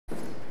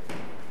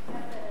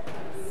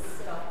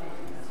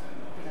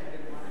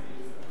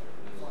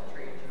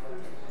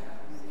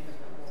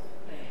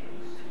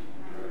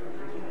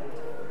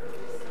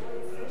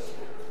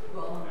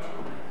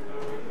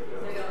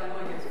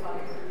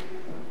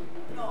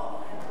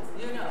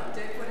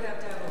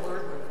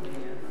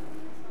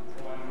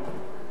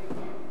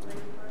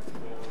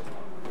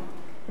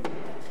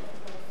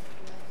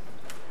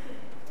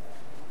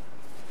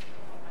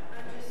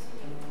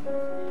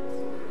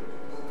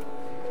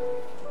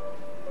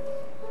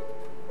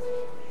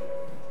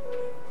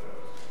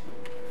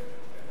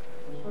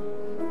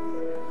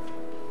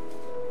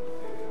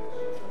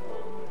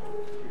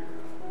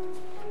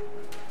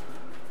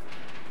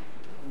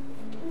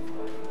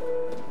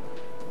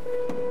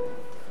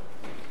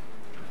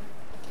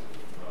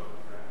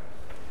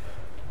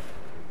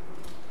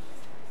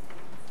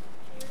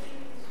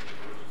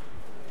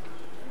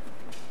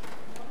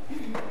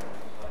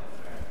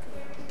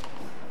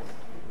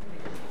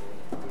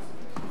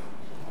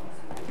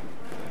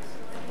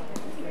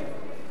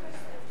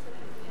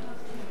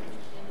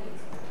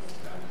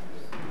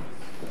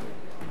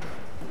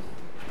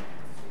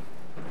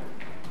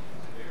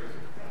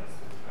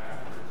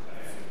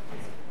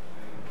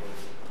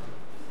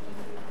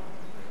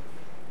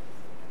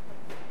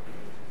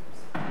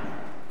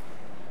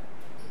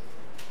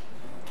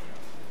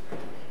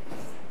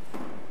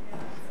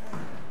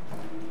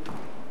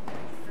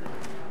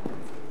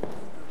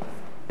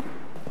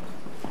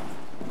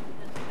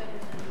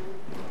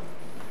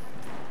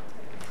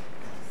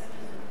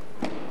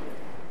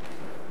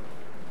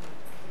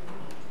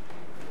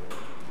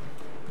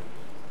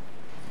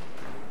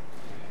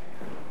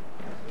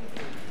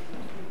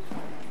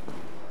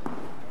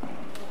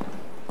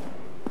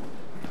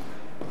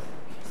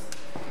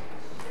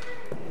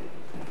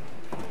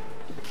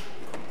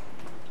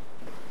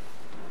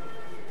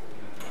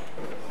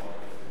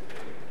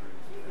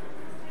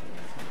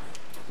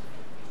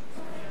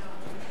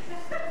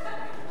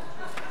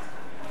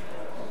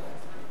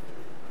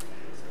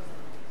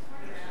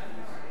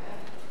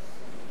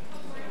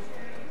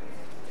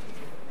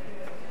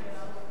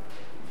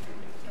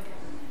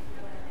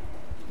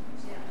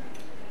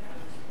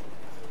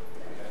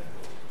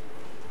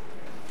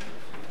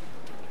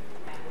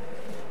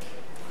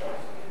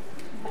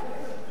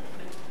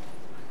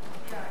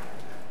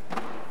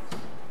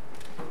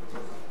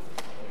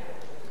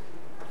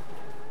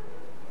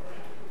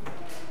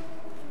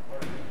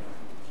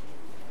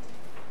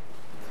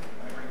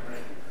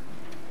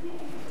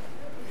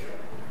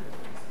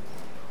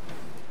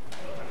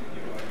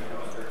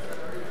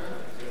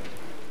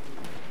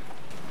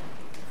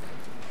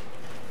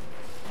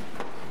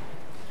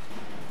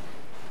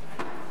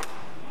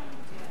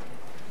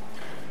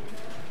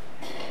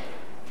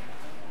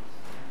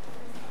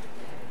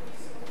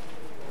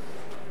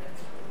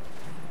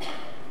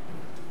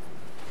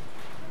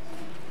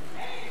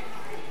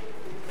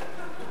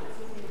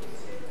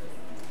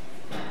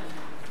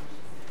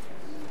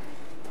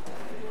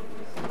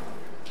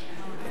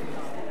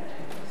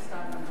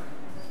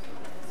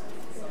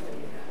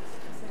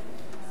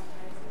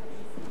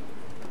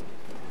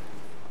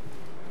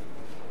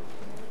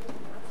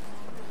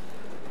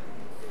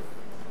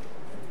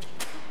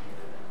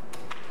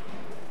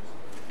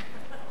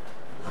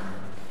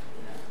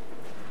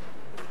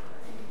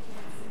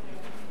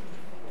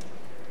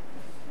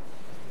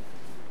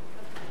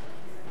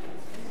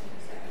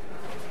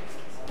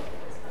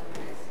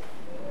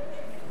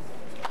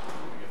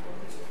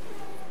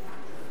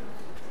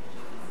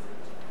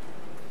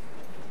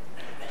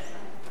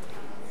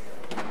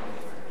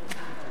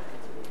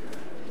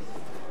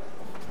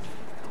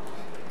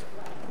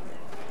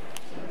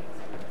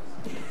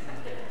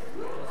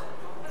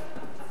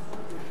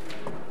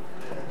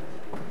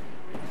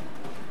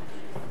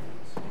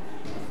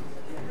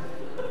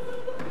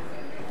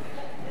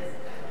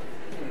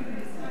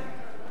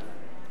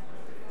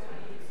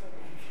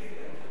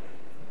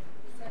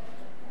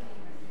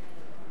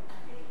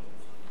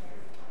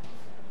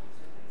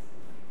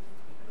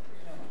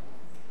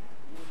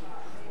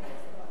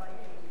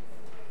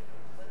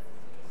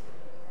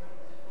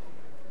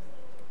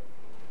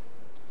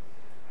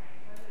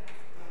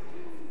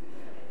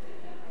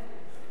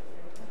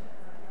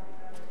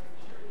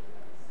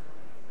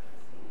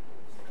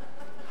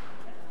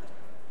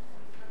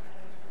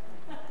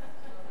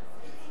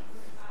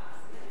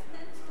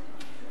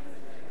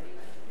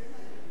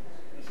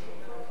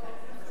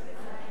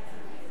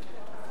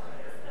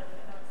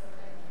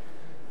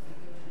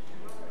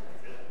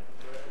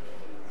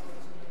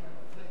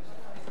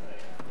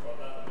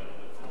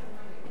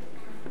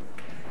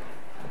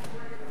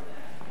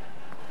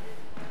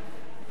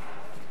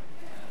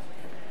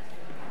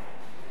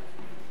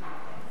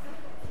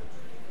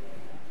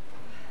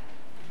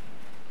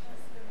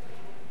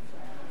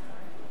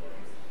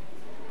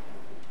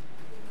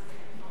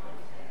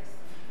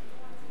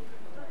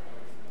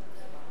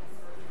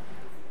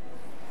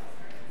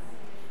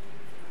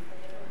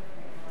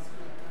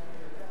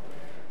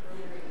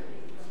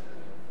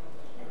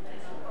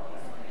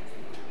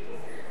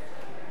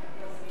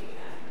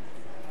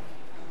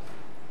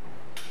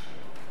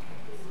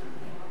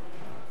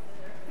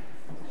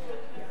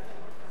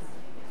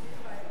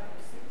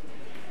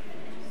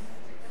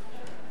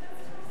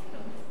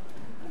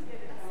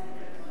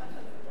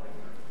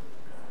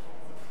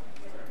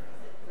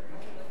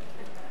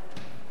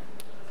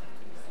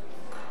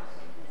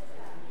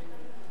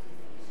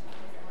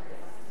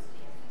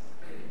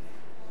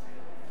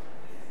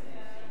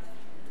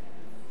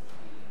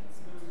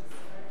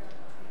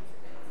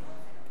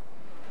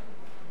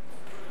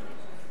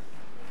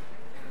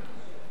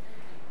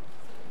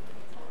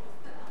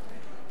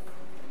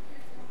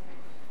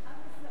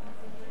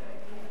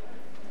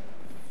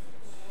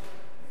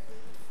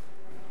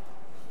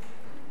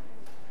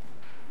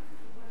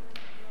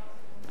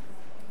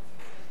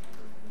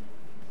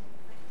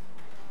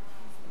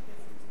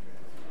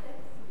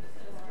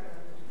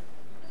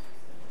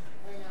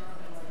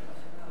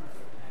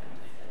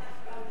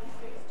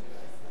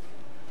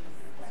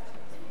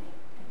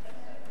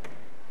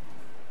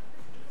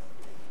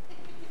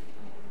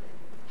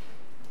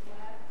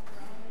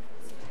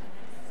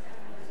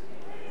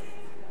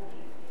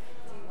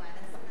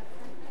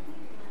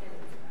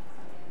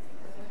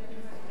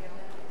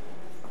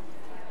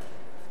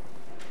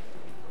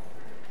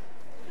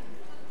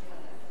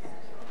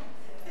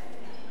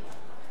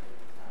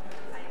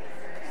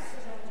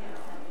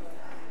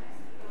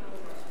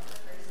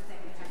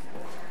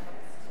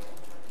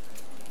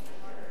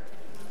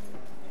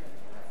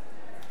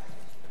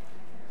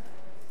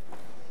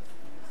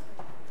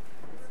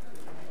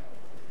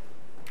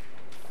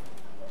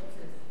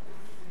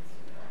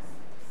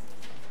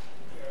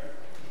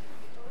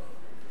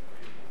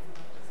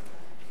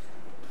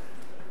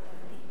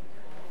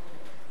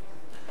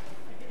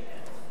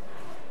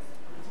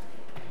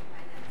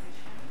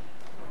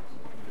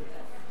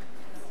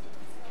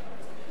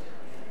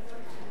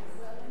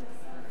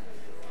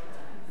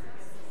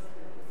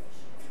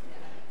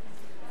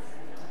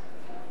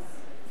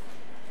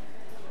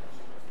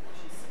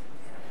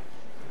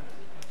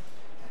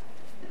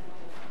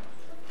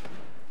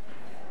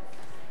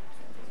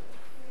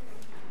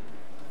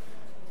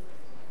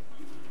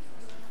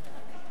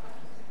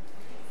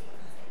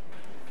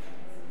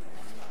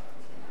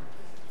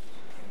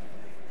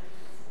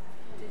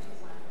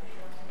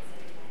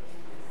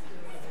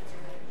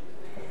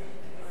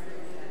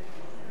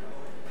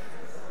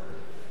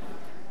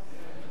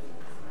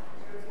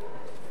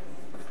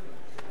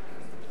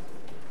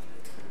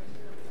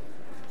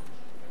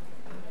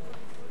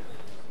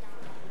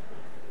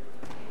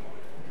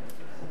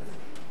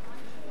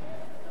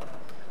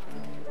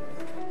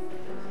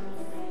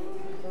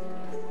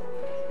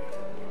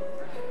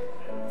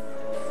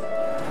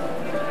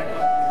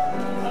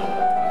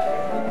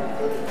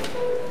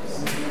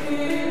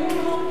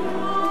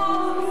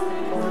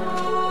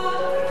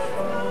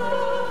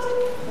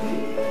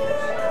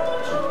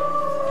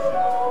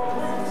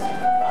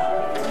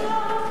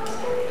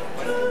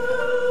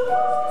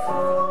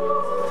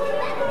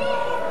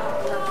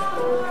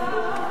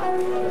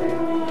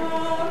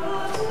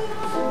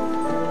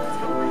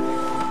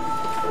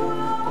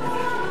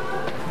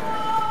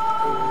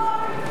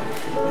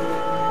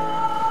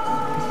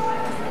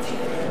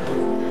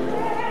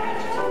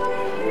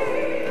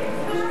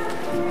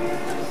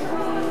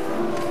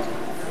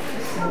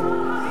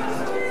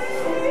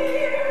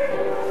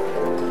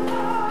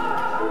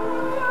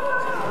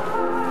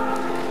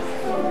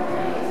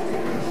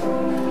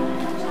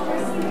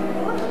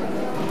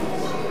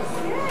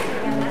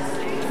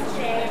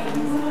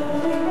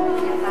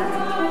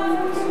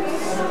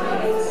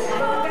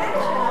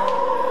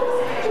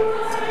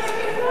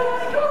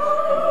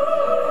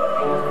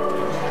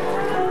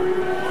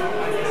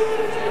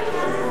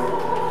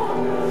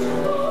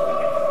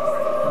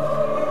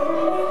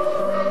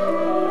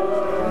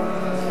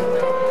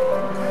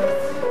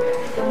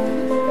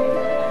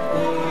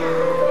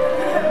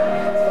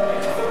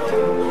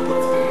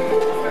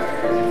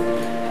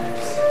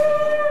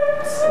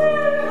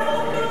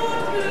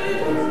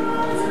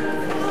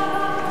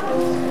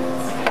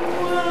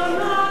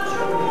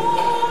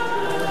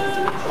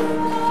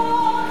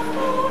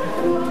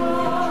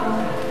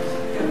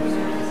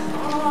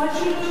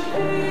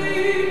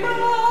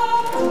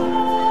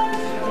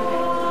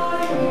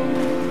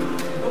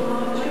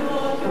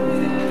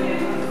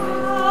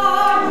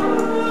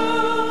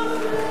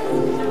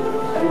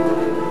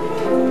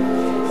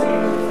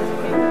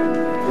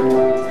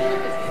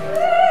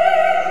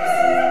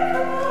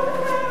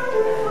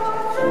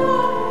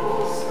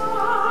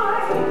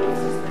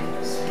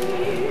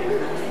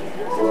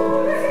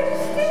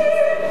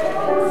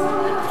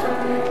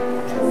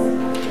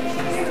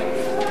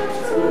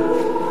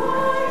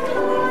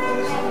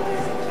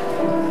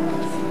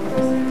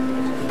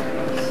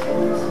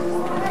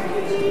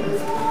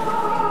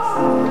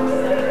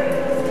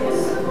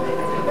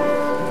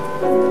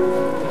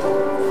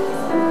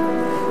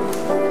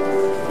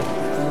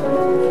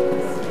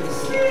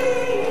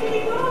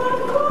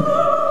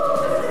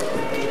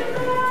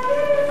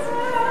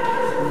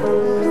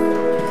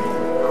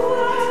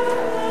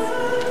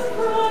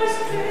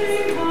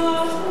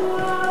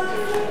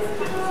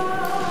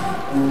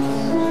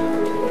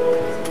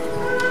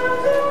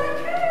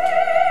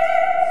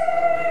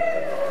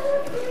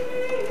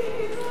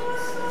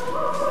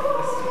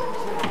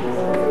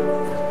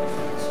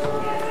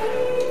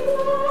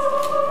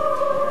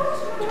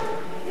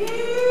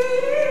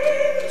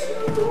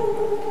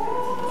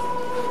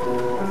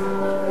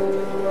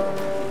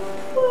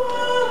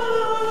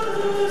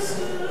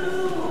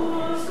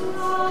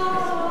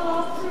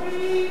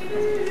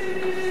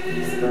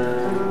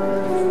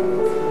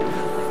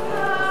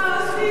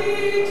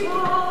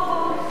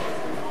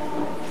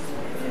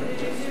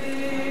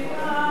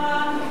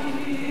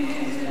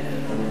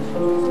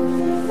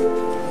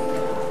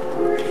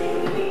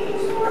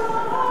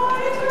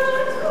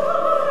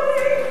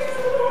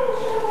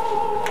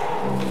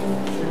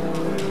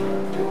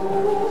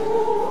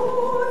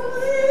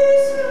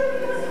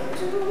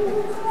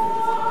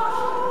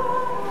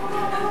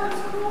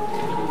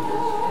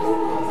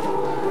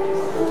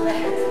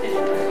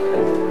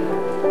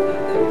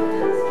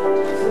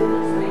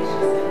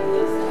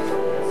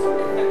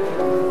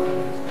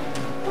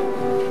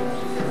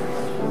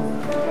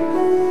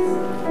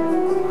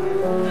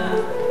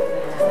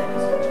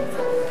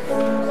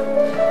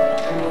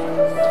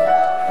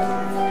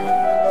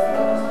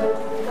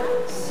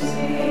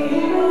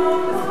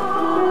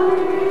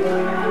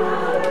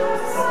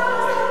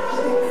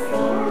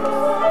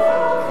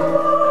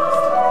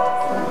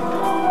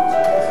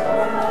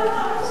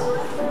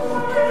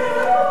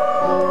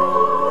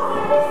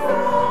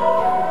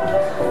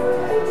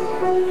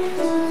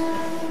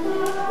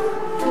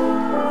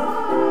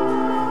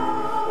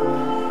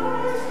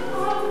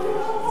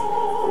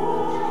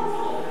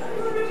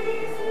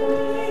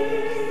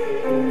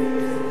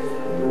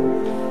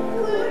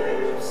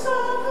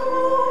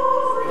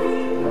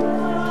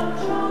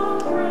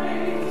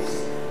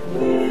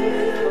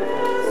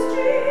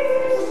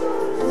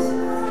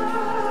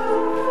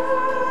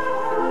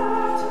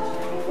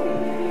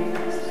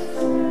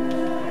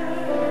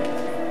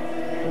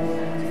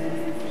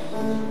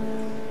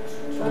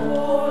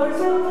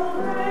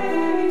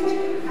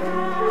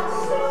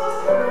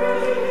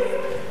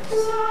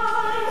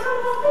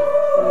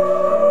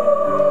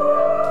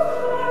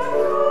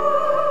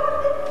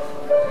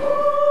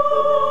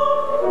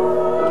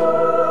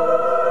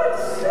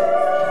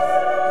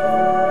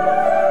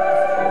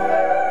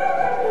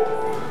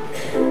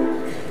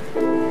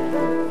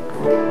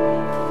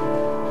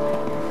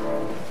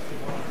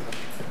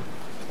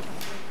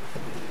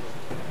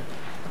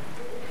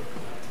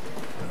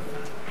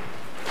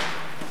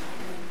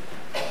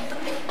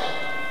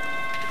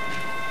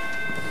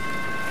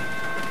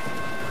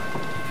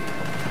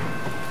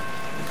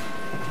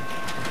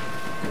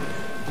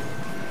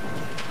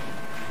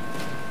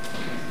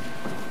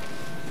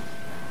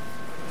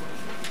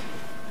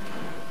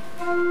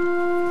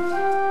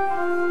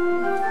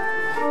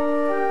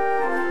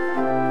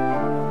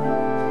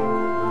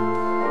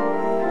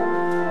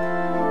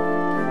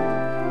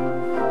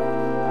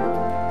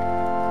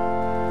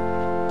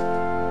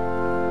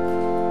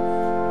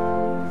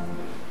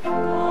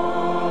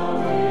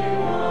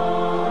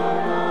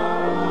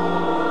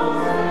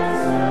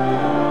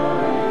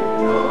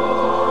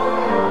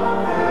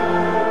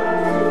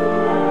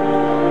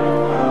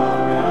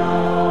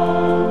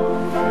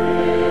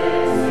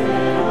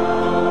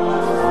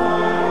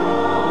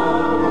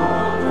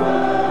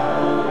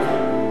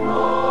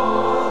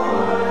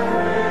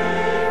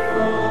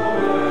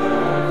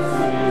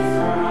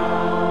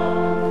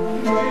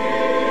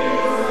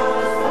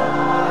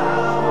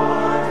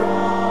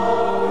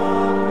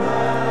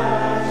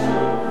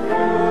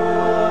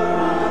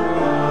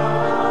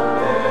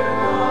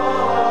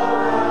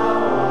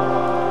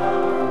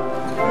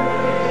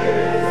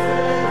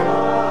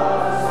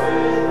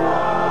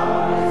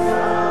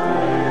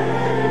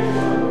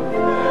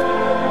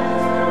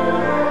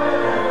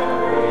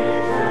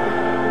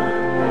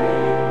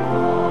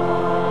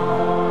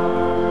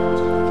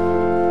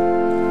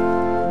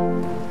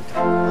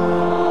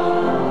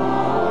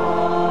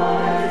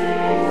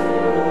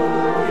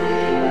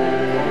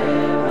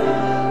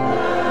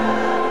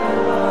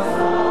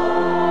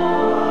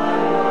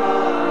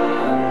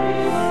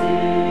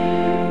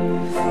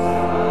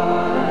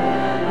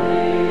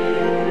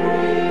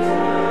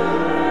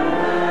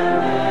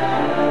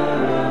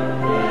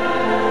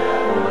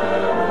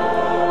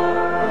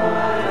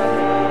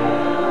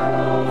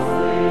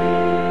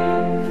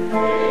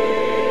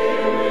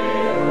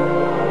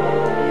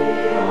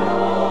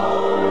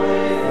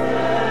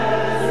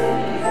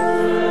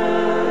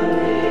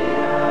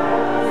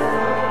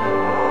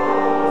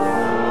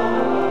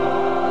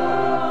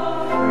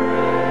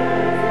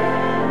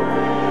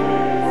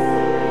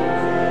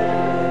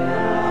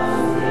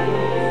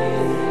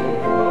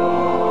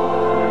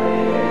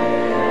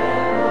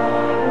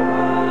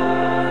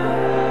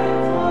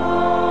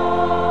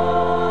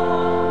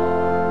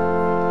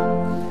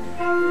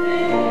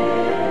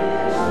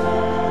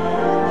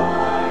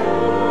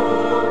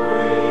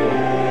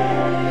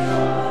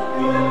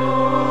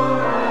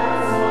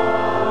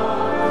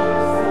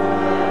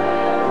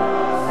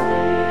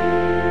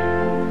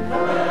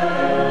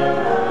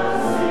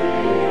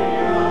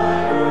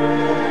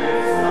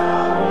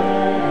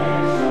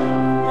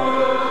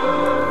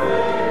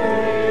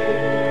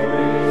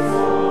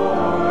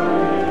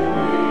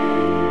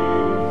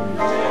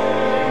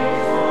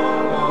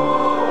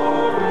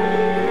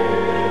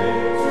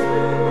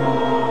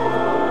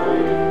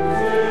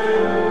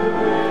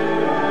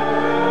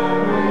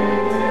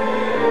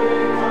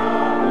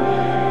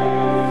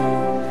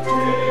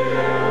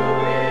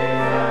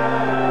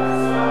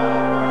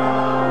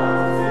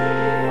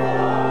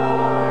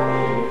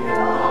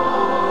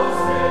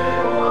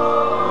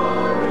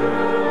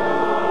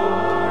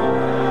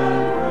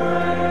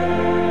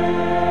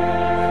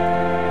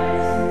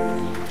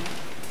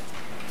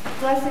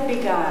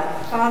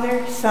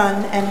Father,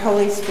 Son, and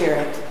Holy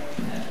Spirit.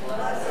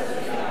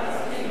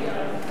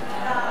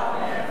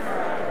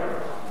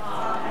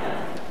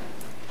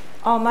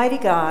 Almighty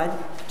God,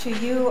 to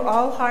you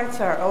all hearts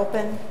are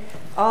open,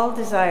 all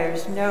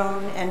desires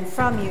known, and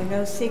from you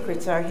no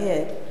secrets are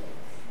hid.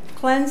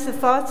 Cleanse the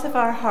thoughts of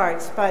our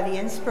hearts by the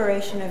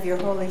inspiration of your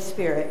Holy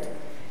Spirit,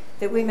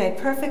 that we may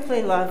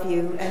perfectly love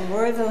you and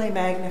worthily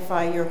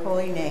magnify your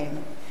holy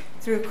name,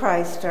 through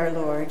Christ our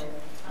Lord.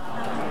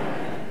 Amen.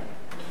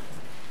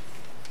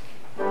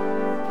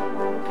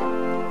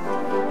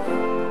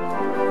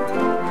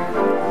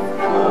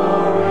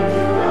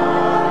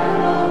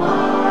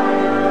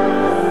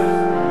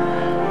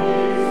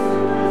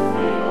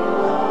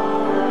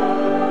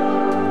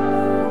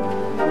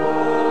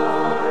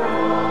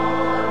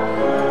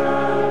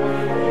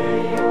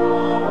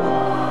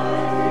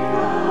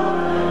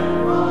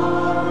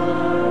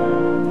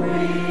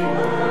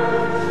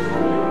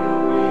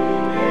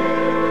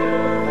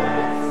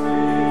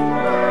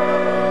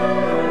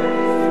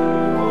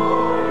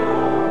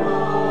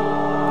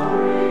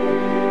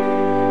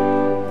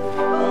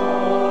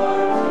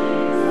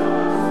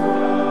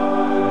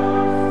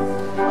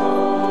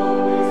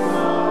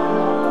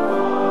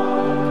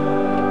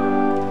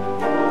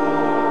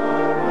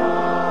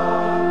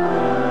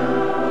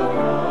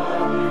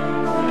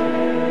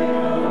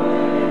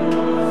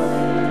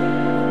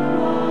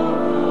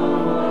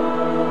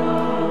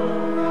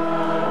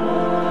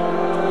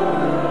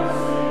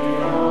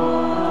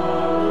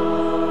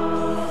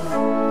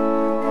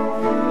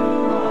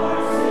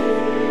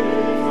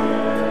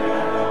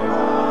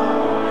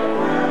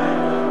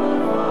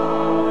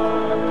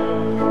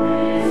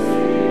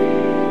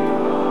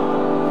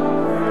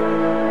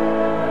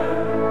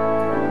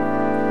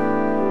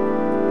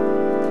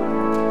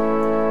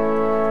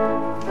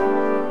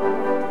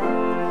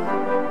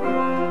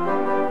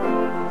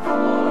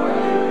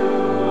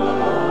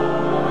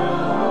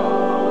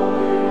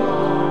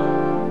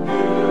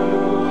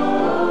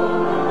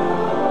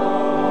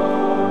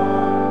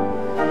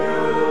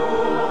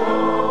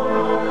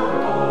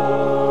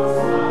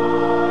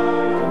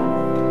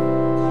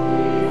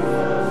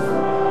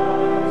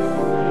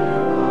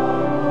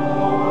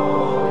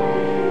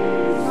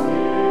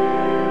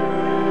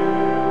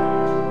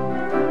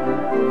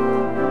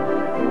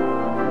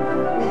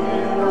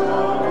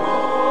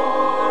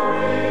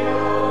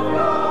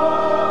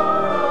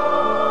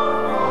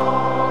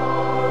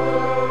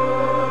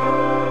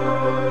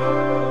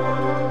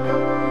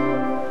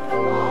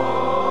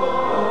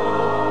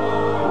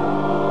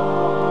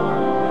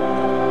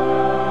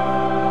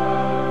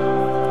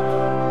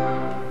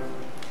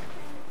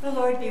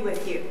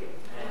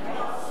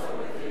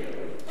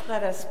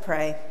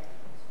 Pray.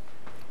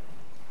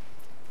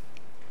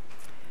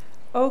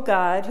 O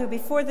God, who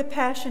before the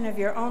passion of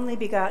your only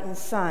begotten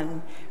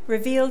Son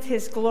revealed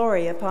his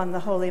glory upon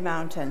the holy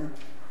mountain,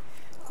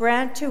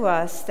 grant to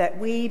us that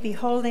we,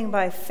 beholding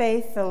by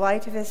faith the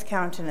light of his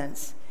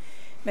countenance,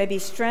 may be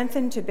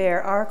strengthened to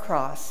bear our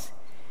cross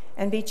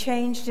and be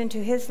changed into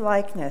his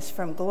likeness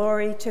from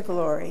glory to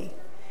glory,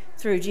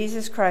 through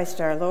Jesus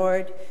Christ our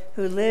Lord,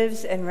 who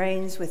lives and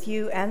reigns with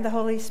you and the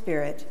Holy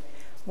Spirit,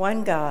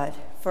 one God,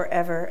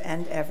 forever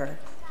and ever.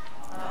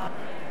 Amen.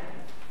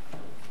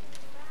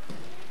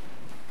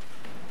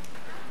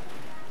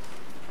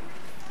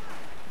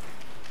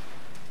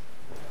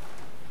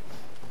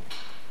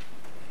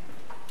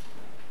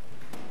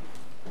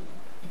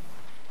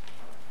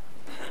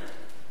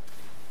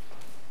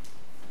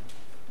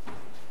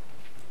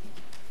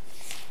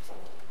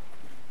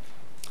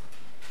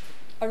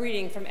 A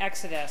reading from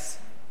Exodus.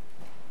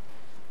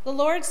 The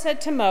Lord said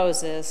to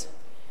Moses,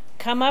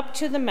 Come up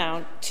to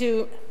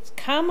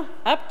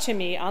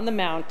me on the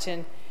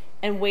mountain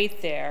and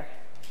wait there,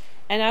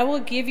 and I will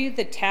give you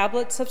the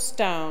tablets of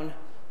stone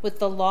with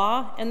the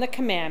law and the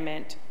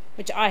commandment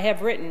which I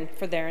have written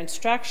for their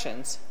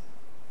instructions.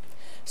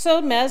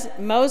 So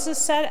Moses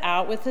set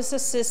out with his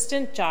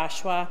assistant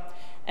Joshua,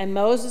 and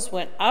Moses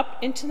went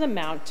up into the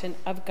mountain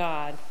of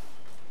God.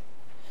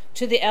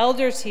 To the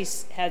elders he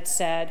had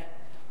said,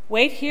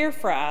 Wait here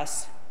for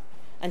us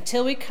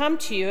until we come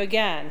to you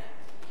again,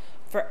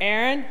 for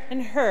Aaron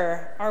and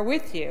Hur are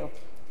with you.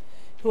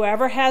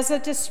 Whoever has a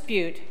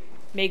dispute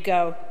may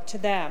go to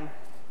them.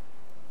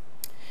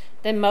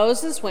 Then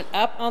Moses went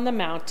up on the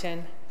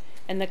mountain,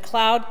 and the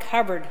cloud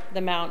covered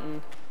the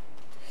mountain.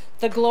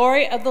 The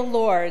glory of the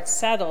Lord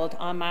settled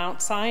on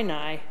Mount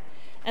Sinai,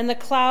 and the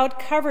cloud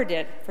covered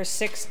it for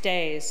 6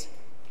 days.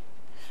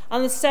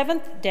 On the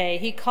 7th day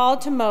he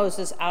called to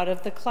Moses out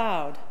of the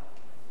cloud.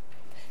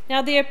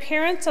 Now the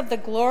appearance of the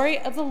glory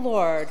of the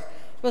Lord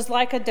was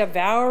like a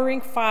devouring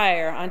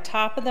fire on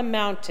top of the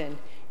mountain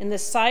in the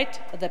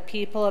sight of the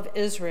people of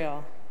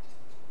Israel.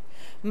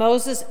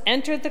 Moses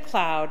entered the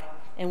cloud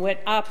and went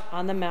up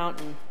on the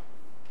mountain.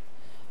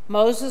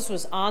 Moses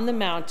was on the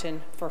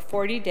mountain for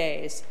 40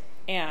 days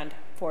and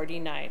 40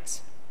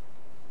 nights.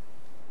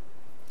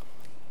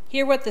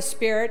 Hear what the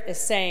Spirit is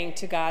saying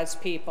to God's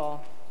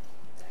people.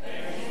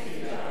 Thanks be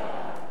to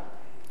God.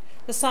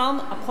 The psalm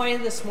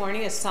appointed this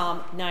morning is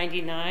Psalm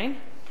 99.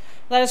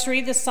 Let us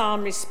read the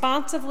psalm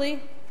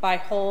responsively by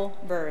whole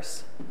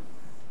verse.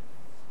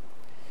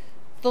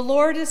 The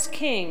Lord is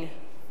king,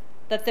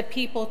 let the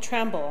people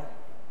tremble.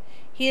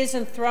 He is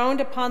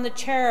enthroned upon the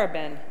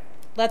cherubim,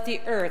 let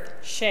the earth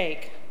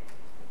shake.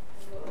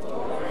 The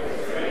Lord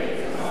is great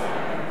in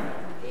Zion,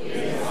 he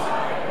is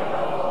high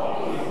above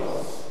all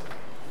peoples.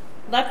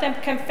 Let them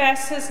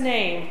confess his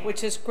name,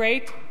 which is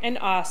great and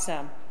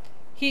awesome.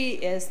 He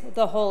is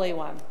the Holy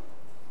One.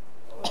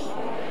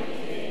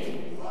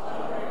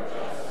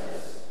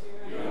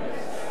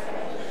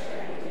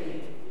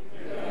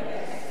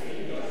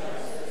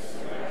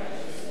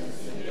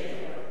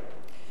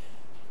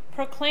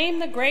 Proclaim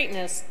the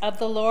greatness of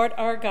the Lord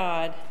our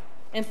God,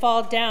 and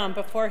fall down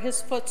before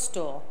his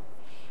footstool.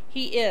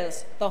 He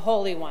is the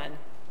Holy One.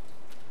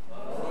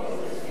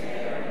 Moses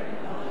came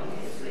among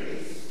his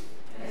priests,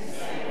 and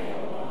sang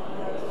among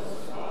those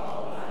who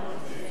call on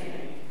his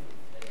name.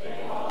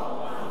 They call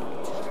on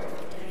the Lord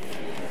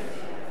and answer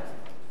them.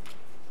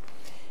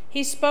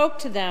 He spoke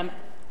to them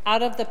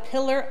out of the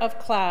pillar of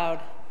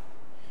cloud.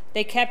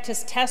 They kept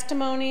his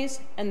testimonies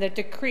and the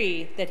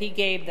decree that he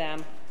gave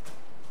them.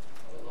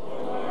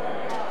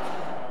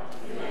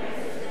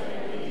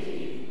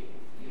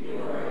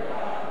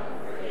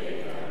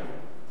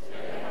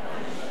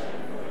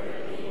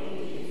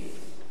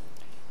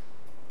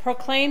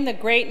 Proclaim the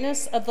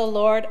greatness of the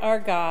Lord our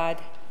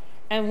God,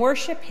 and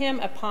worship him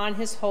upon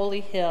his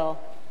holy hill.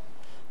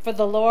 For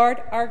the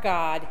Lord our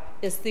God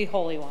is the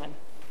Holy One.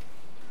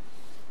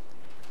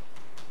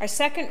 Our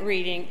second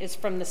reading is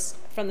from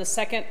the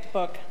second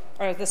book,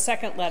 or the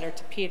second letter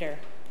to Peter.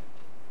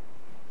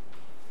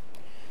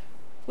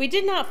 We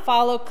did not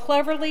follow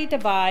cleverly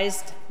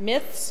devised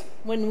myths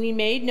when we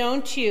made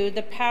known to you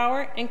the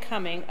power and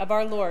coming of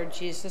our Lord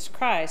Jesus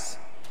Christ,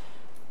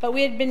 but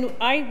we had been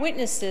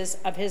eyewitnesses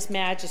of his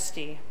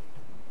majesty.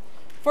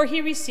 For he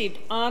received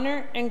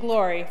honor and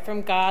glory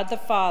from God the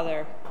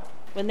Father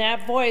when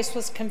that voice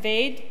was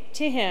conveyed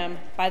to him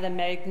by the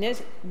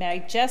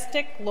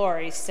majestic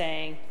glory,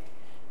 saying,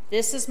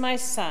 "This is my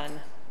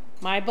Son,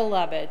 my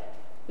beloved,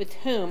 with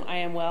whom I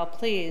am well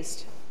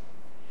pleased."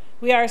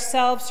 We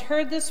ourselves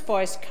heard this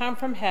voice come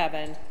from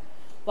heaven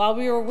while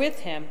we were with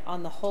him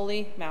on the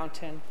holy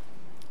mountain.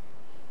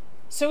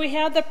 So we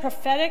have the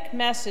prophetic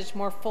message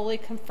more fully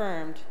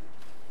confirmed.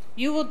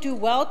 You will do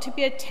well to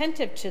be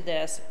attentive to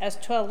this as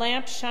to a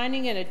lamp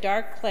shining in a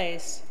dark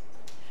place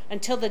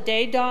until the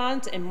day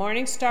dawns and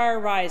morning star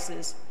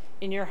arises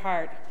in your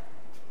heart.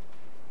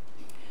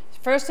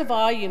 First of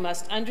all, you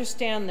must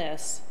understand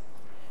this,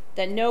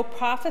 that no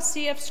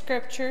prophecy of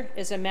Scripture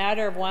is a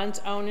matter of one's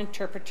own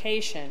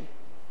interpretation,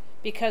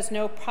 because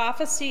no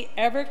prophecy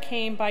ever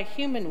came by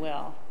human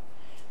will,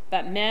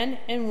 but men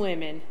and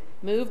women,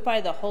 moved by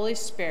the Holy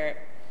Spirit,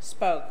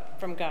 spoke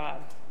from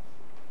God.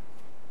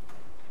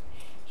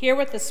 Hear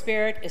what the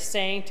Spirit is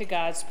saying to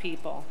God's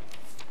people.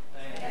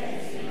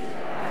 Thanks be to God.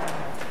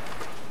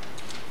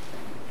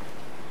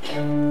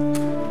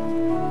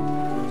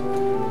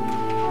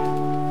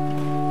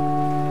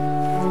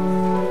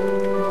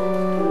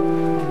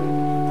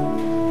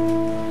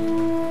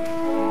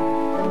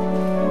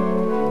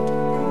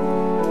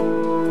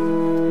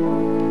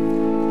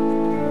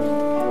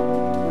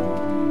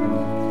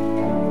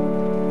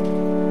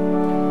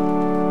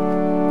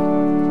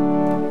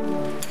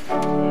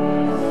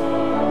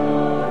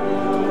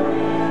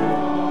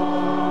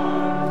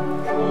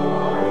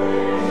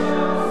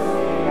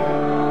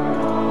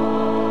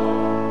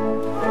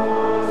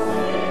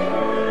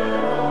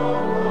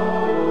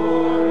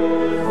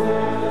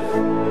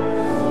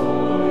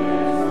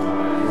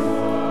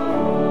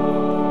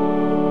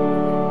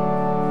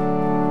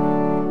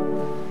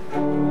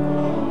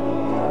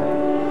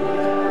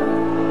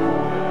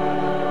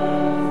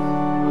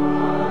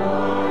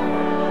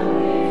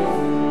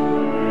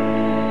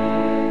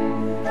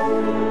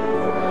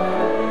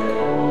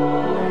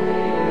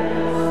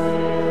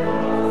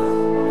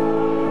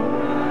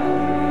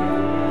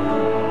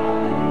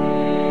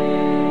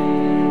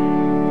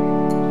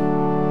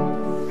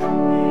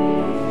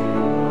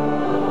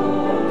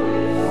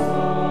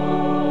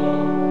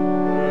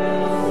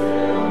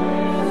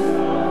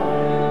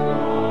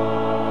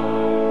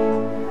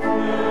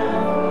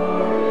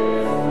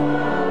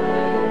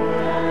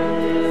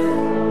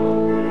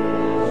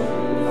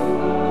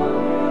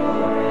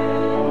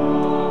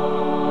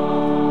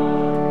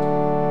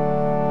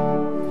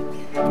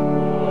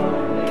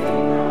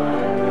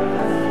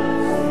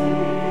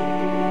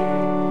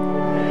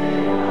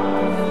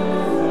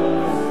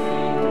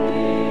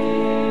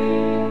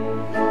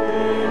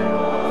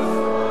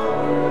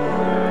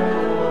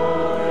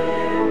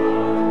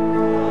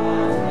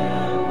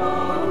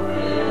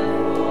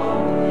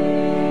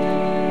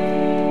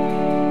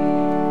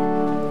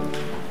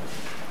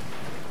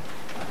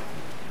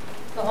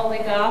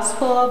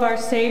 Gospel of our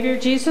Savior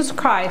Jesus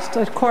Christ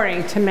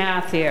according to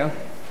Matthew.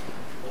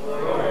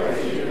 Glory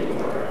to you,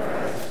 Lord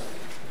Christ.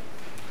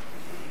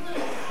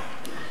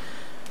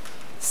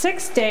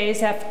 6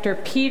 days after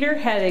Peter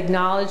had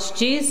acknowledged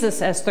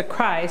Jesus as the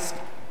Christ,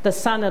 the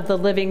Son of the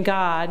living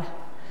God,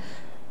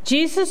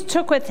 Jesus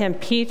took with him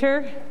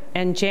Peter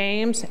and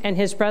James and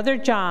his brother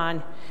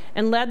John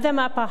and led them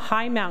up a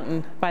high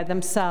mountain by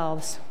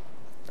themselves.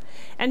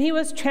 And he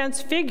was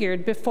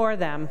transfigured before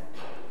them,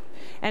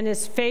 and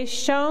his face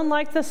shone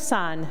like the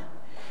sun,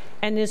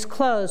 and his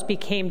clothes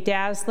became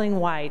dazzling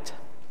white.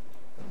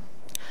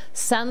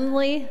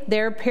 Suddenly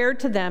there appeared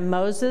to them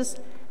Moses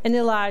and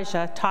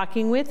Elijah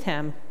talking with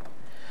him.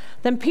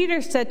 Then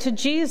Peter said to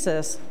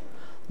Jesus,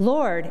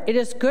 "Lord, it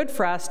is good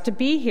for us to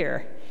be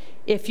here.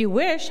 If you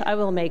wish, I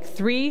will make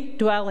 3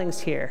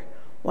 dwellings here,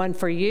 one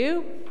for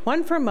you,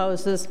 one for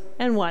Moses,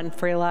 and one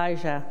for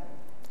Elijah."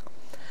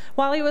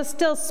 While he was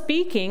still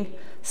speaking,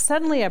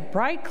 suddenly a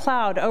bright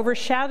cloud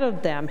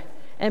overshadowed them,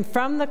 and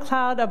from the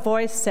cloud a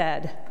voice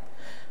said,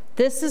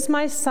 "This is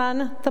my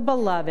Son, the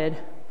Beloved.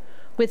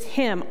 With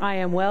him I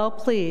am well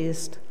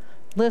pleased.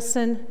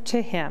 Listen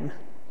to him."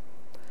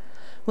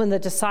 When the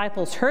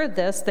disciples heard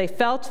this, they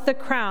fell to the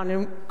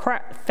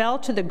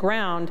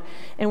ground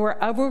and were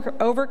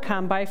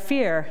overcome by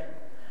fear.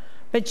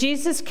 But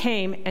Jesus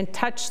came and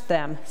touched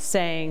them,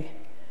 saying,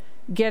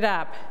 "Get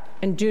up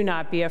and do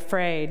not be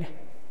afraid."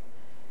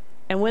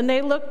 And when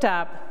they looked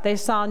up, they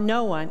saw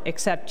no one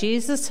except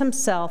Jesus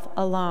himself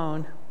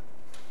alone.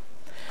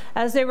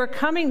 As they were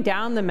coming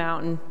down the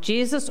mountain,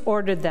 Jesus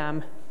ordered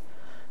them,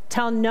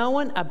 "Tell no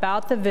one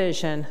about the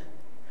vision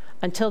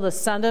until the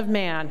Son of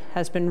Man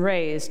has been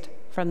raised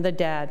from the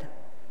dead."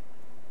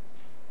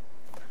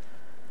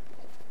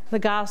 The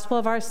Gospel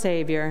of our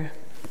Savior.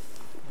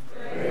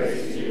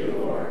 Praise to you,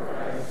 Lord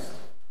Christ.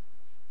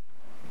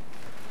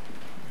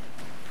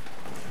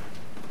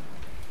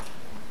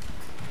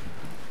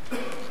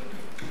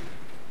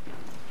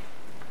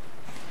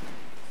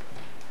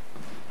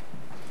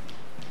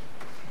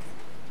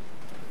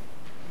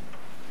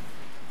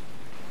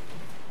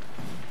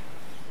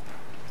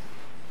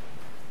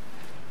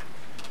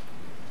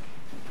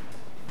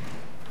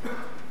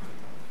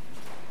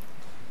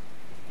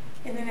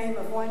 In the name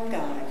of one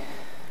God,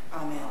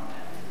 amen.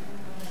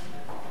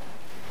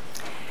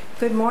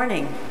 Good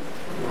morning.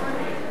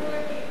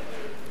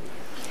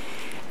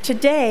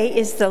 Today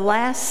is the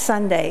last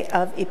Sunday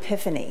of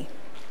Epiphany.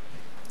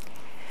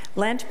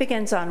 Lent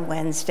begins on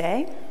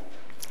Wednesday,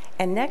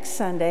 and next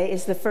Sunday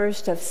is the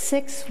first of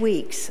 6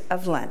 weeks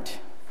of Lent.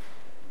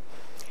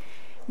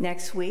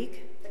 Next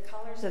week, the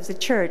colors of the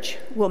church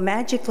will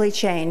magically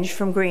change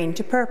from green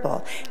to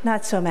purple.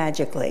 Not so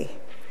magically.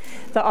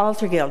 The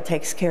Altar Guild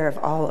takes care of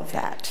all of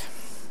that.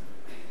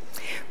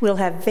 We'll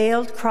have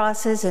veiled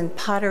crosses and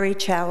pottery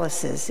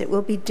chalices. It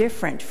will be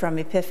different from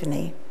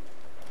Epiphany.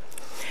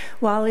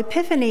 While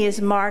Epiphany is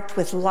marked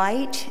with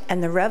light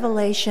and the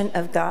revelation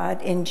of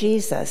God in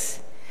Jesus,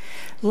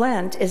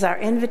 Lent is our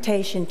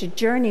invitation to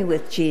journey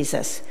with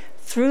Jesus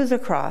through the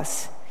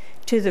cross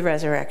to the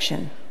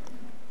resurrection.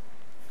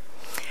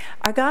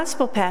 Our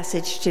gospel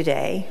passage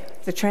today,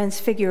 the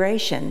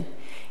Transfiguration,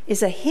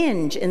 is a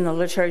hinge in the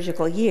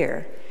liturgical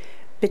year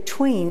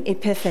between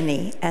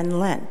Epiphany and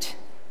Lent.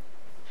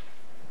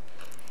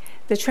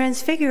 The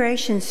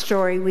Transfiguration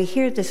story we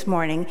hear this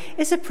morning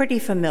is a pretty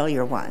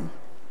familiar one.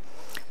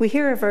 We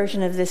hear a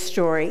version of this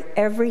story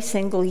every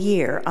single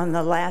year on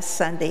the last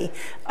Sunday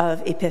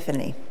of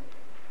Epiphany.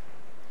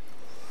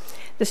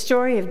 The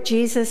story of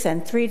Jesus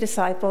and 3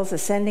 disciples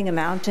ascending a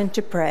mountain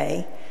to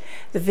pray,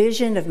 the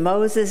vision of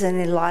Moses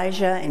and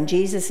Elijah and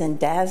Jesus in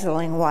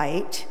dazzling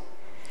white,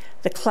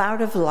 the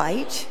cloud of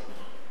light,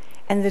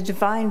 and the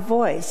divine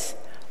voice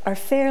are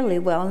fairly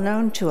well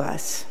known to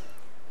us.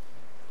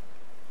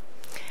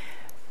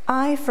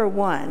 I, for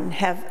one,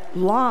 have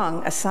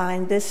long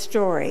assigned this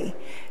story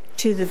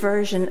to the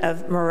version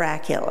of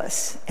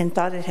miraculous and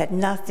thought it had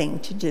nothing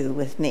to do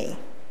with me.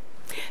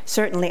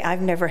 Certainly,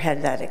 I've never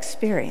had that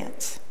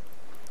experience.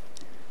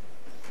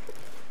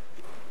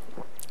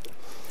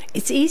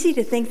 It's easy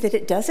to think that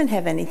it doesn't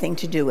have anything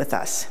to do with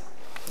us.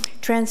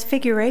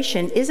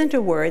 Transfiguration isn't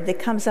a word that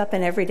comes up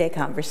in everyday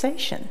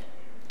conversation.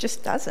 It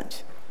just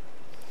doesn't.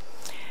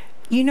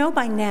 You know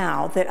by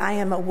now that I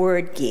am a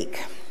word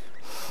geek,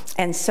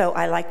 and so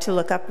I like to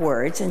look up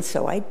words, and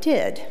so I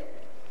did.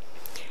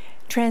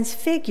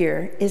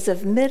 Transfigure is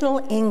of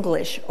Middle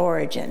English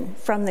origin,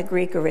 from the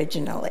Greek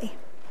originally,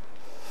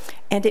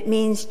 and it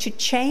means to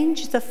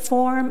change the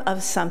form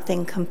of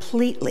something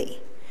completely,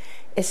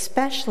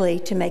 especially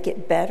to make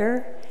it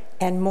better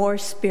and more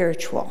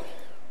spiritual.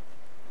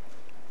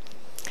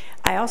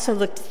 I also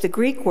looked at the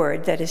Greek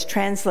word that is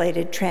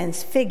translated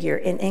transfigure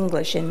in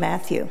English in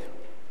Matthew.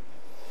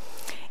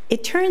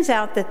 It turns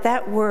out that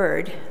that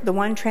word, the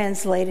one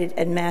translated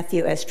in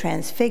Matthew as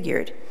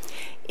transfigured,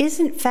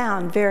 isn't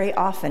found very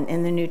often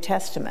in the New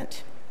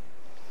Testament.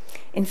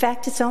 In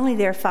fact, it's only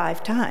there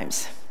 5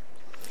 times.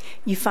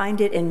 You find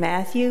it in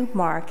Matthew,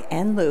 Mark,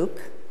 and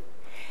Luke,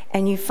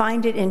 and you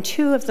find it in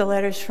 2 of the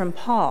letters from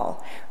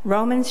Paul,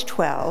 Romans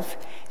 12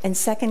 and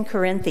 2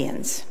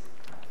 Corinthians.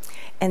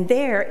 And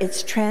there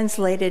it's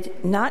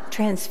translated not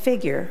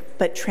transfigure,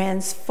 but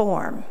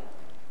transform.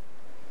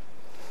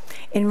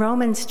 In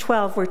Romans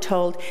 12, we're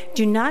told,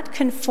 "Do not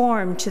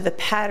conform to the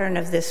pattern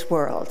of this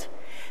world,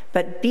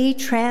 but be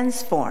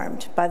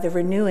transformed by the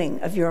renewing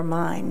of your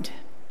mind.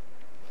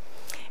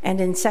 And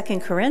in 2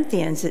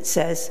 Corinthians it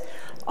says,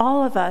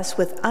 all of us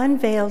with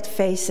unveiled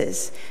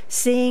faces,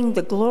 seeing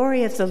the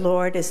glory of the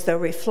Lord as though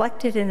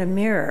reflected in a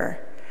mirror,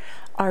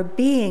 are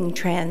being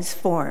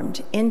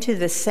transformed into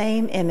the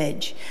same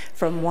image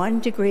from one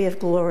degree of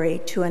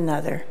glory to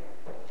another.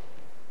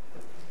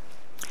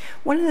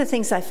 One of the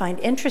things I find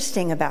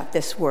interesting about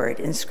this word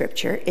in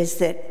Scripture is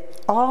that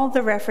all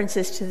the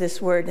references to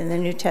this word in the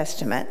New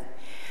Testament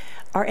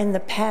are in the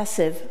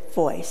passive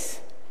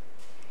voice.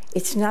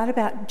 It's not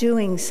about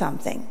doing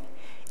something.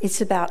 It's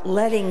about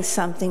letting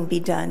something be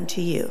done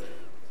to you.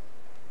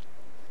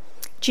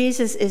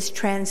 Jesus is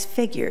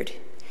transfigured.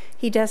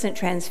 He doesn't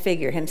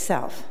transfigure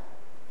himself.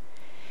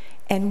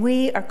 And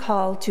we are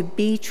called to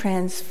be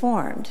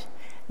transformed,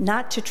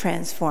 not to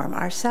transform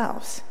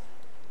ourselves.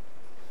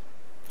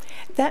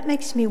 That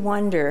makes me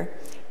wonder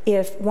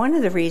if one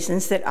of the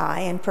reasons that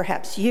I, and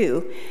perhaps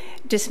you,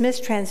 dismiss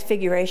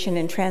transfiguration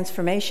and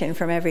transformation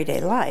from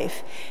everyday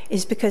life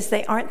is because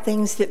they aren't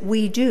things that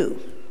we do.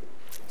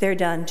 They're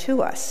done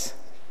to us.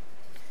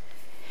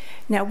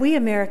 Now, we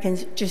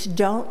Americans just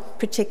don't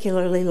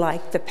particularly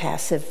like the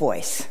passive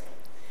voice.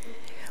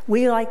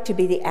 We like to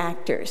be the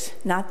actors,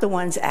 not the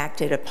ones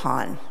acted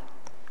upon.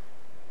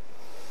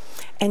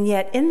 And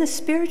yet, in the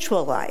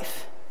spiritual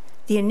life,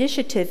 the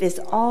initiative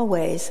is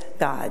always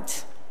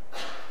God's.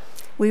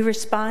 We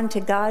respond to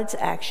God's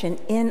action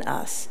in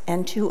us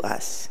and to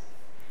us.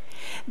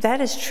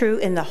 That is true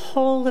in the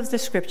whole of the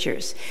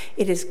Scriptures.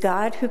 It is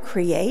God who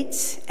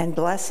creates and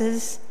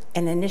blesses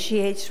and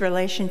initiates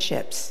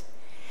relationships.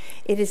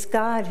 It is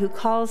God who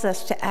calls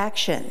us to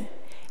action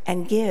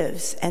and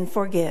gives and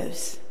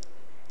forgives.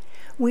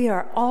 We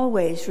are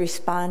always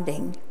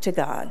responding to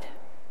God.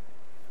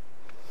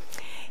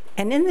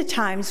 And in the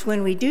times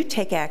when we do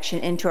take action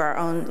into our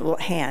own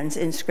hands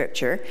in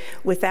Scripture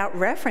without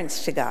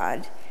reference to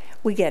God,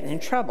 we get in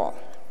trouble.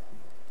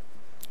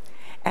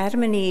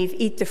 Adam and Eve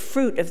eat the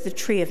fruit of the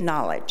tree of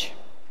knowledge.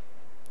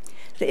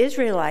 The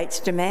Israelites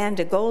demand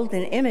a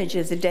golden image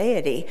of the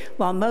deity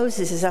while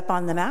Moses is up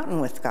on the mountain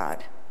with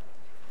God.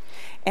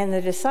 And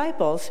the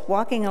disciples,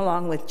 walking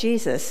along with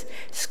Jesus,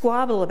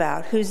 squabble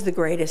about who's the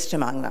greatest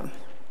among them.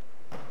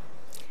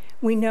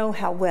 We know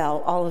how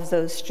well all of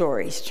those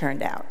stories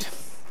turned out.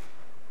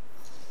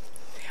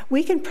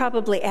 We can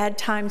probably add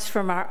times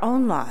from our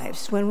own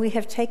lives when we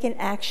have taken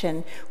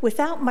action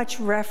without much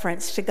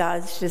reference to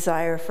God's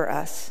desire for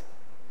us.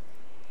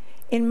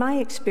 In my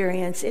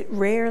experience, it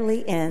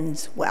rarely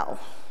ends well.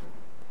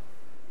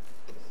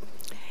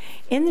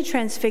 In the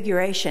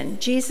Transfiguration,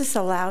 Jesus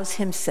allows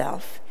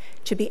himself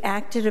to be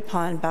acted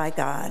upon by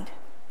God.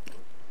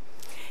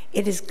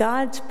 It is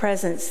God's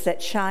presence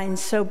that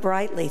shines so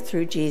brightly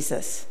through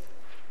Jesus.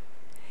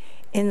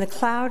 In the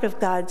cloud of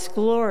God's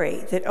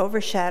glory that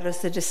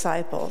overshadows the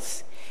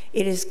disciples,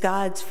 it is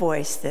God's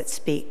voice that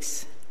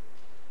speaks.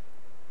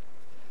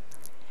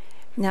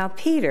 Now,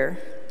 Peter,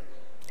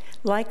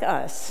 like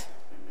us,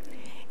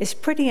 is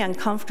pretty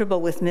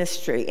uncomfortable with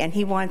mystery, and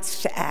he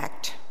wants to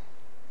act.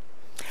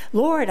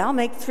 Lord, I'll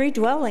make 3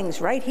 dwellings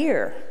right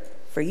here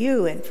for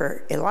you and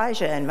for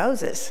Elijah and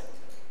Moses.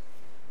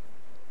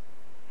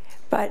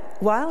 But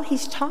while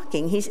he's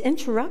talking, he's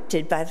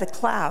interrupted by the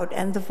cloud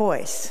and the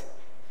voice.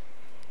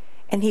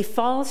 And he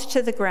falls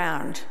to the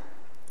ground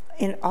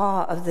in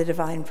awe of the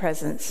divine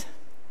presence.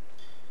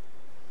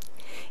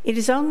 It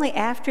is only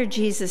after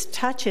Jesus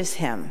touches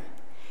him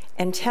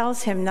and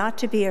tells him not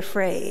to be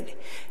afraid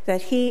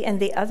that he and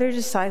the other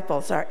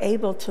disciples are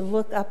able to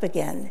look up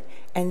again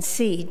and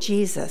see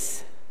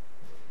Jesus.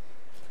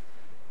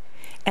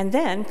 And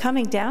then,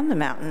 coming down the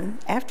mountain,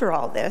 after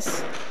all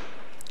this,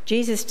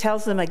 Jesus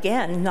tells them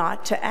again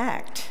not to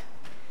act,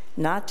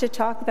 not to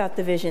talk about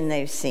the vision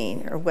they've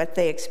seen or what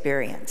they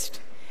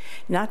experienced,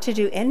 not to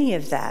do any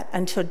of that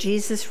until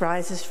Jesus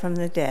rises from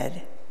the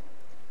dead.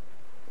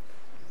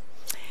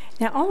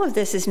 Now, all of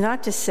this is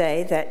not to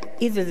say that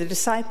either the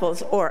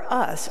disciples or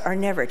us are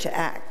never to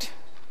act.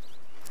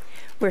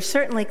 We're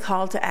certainly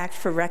called to act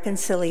for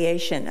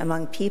reconciliation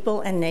among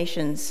people and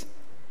nations.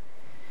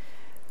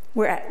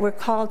 We're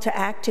called to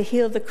act to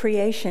heal the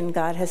creation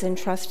God has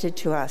entrusted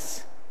to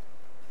us.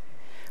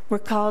 We're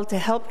called to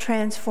help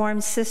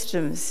transform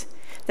systems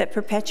that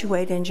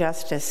perpetuate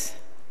injustice.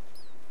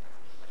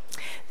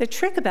 The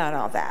trick about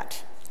all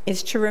that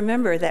is to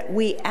remember that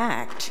we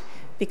act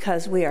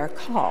because we are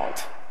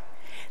called,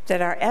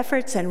 that our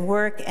efforts and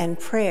work and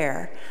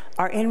prayer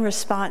are in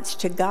response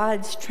to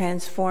God's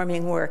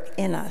transforming work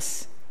in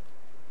us.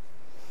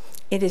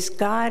 It is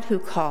God who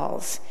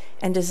calls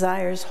and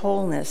desires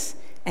wholeness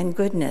and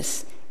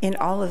goodness in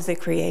all of the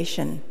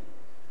creation.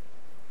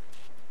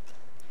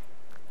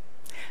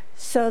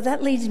 So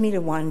that leads me to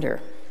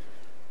wonder,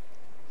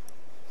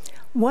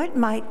 what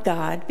might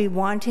God be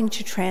wanting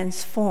to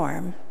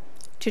transform,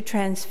 to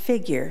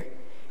transfigure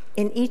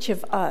in each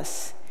of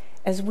us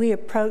as we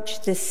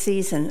approach this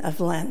season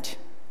of Lent?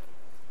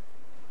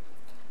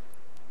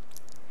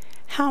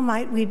 How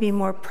might we be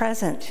more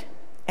present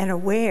and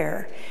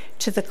aware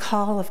to the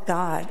call of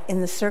God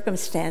in the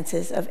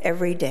circumstances of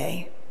every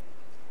day.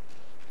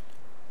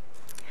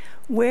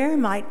 Where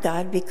might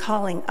God be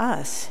calling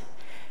us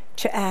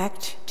to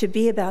act, to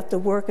be about the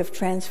work of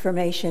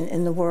transformation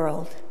in the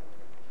world?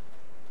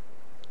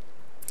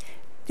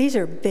 These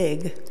are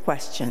big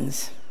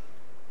questions.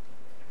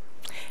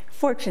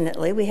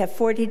 Fortunately, we have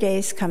 40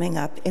 days coming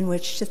up in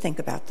which to think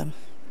about them.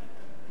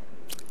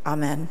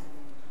 Amen.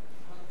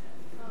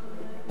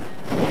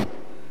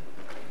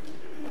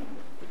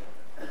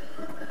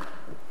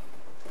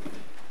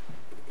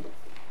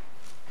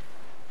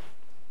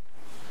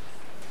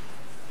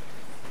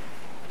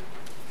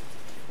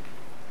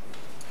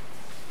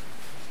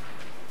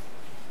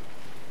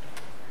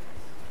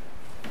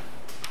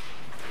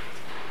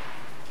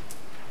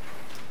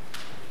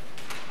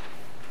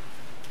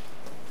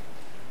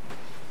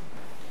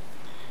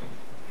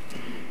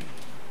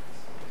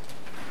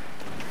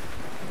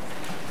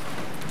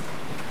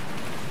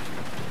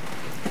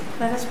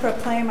 Let us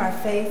proclaim our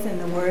faith in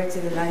the words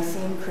of the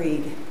Nicene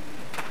Creed.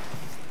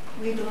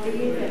 We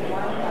believe in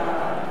one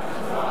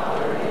God,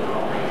 Father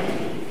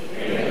Almighty,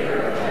 maker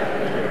of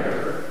heaven and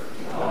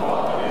earth,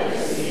 all that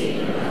is seen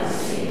and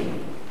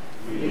unseen.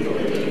 We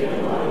believe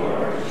in one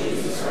Lord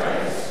Jesus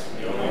Christ,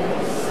 the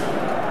only Son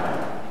of God,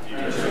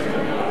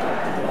 eternally God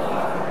and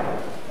Father,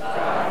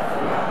 God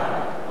from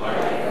God,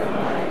 light from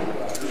light,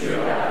 true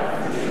God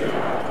from true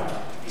God,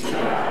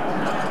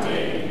 begotten, not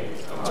made,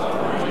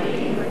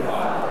 abiding with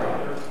Father.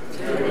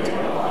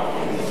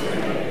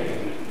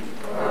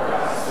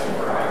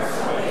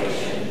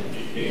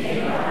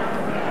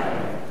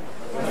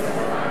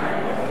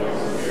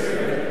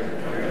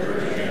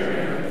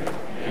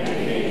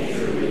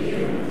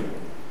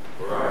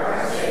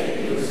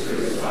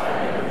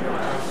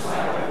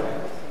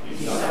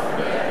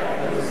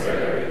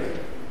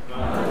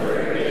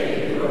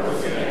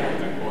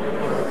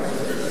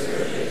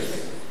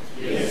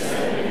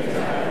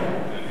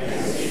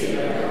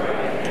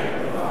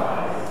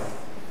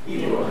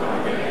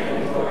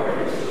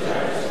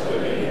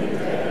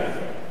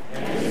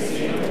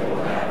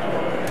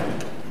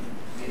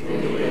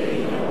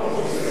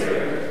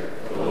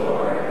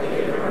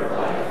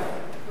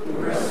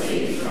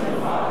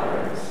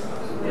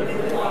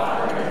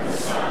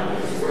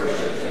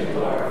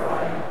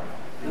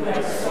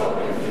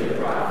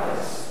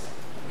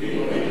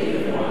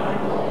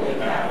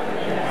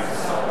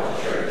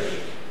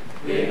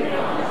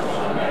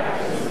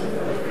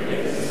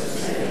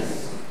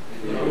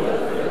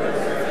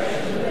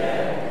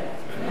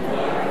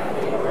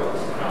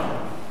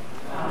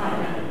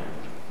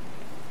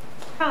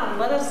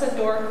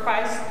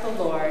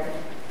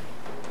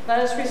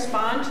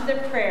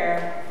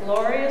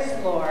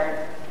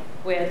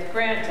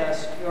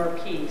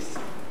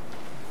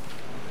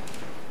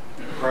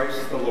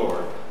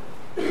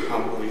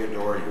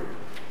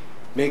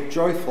 Make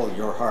joyful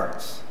your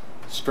hearts,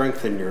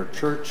 strengthen your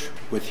church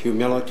with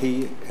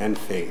humility and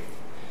faith,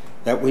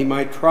 that we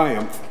might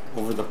triumph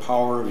over the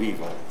power of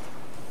evil.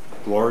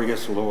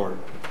 Glorious Lord,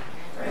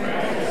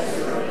 grant us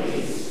your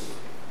peace.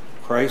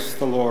 Christ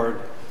the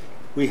Lord,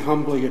 we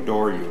humbly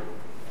adore you.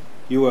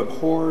 You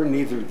abhor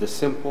neither the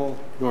simple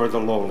nor the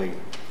lowly.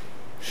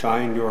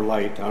 Shine your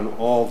light on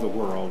all the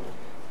world,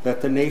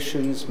 that the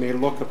nations may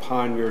look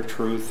upon your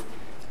truth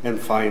and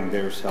find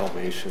their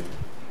salvation.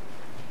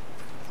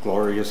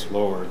 Glorious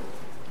Lord,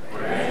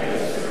 grant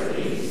us your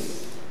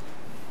peace.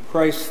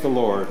 Christ the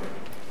Lord,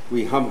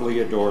 we humbly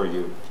adore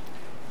you.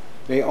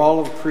 May all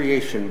of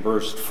creation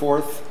burst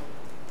forth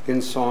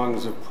in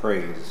songs of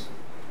praise.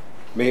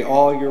 May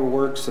all your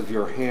works of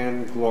your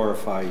hand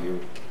glorify you.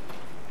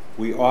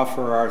 We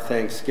offer our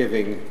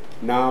thanksgiving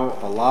now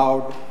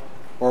aloud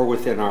or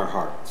within our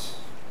hearts.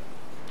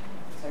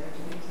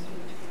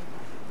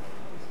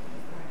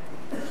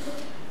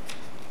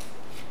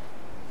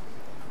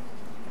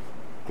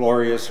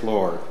 Glorious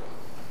Lord,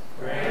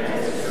 grant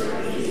us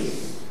your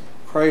peace.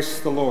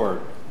 Christ the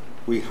Lord,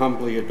 we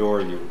humbly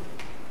adore you.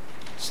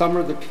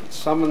 Summon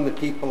the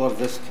people of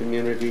this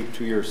community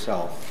to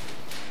yourself.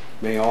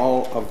 May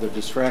all of the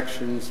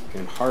distractions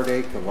and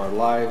heartache of our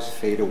lives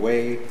fade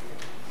away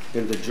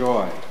in the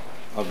joy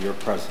of your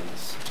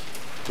presence.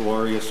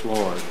 Glorious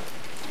Lord,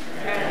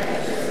 grant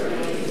us your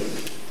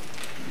peace.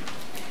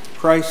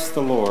 Christ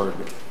the Lord,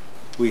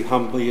 we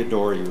humbly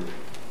adore you.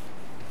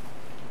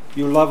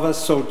 You love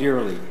us so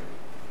dearly.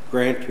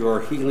 Grant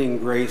your healing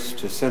grace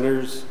to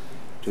sinners,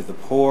 to the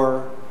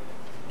poor,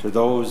 to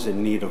those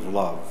in need of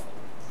love.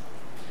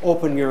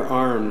 Open your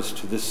arms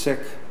to the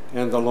sick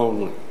and the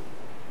lonely.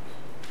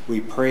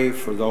 We pray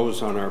for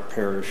those on our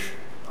parish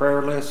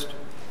prayer list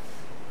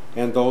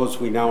and those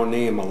we now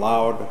name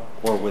aloud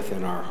or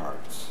within our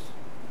hearts.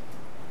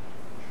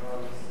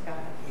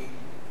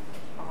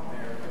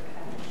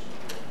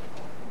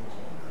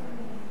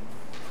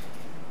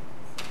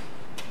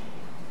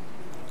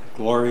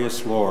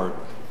 Glorious Lord,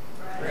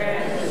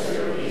 grant us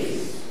your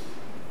peace.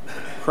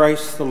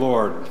 Christ the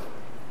Lord,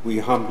 we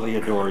humbly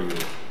adore you.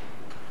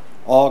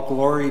 All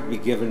glory be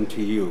given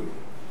to you.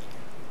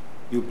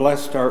 You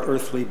blessed our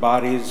earthly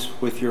bodies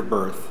with your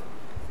birth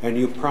and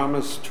you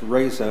promise to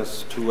raise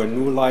us to a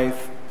new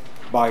life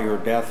by your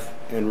death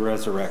and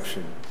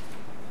resurrection.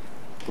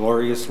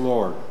 Glorious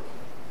Lord,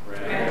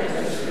 grant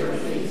us your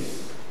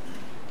peace.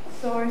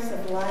 Source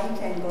of light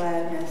and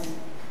gladness,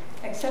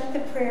 accept the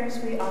prayers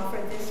we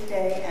offer this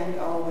day and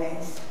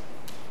always.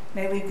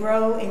 May we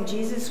grow in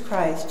Jesus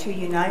Christ, who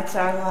unites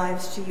our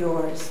lives to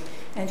yours,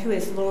 and who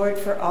is Lord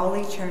for all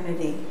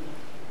eternity.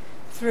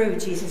 Through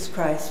Jesus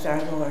Christ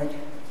our Lord.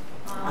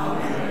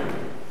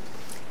 Amen.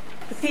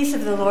 The peace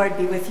of the Lord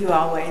be with you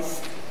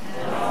always.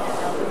 And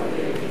also with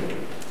you.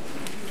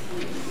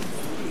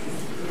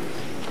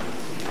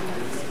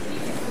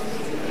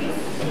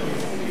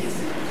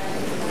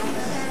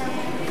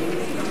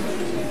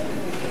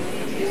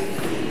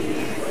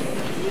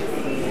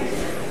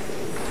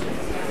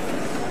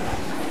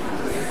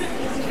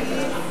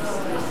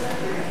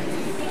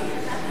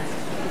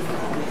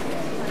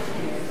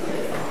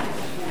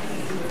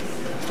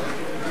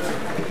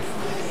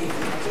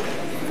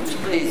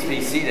 Please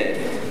be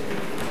seated.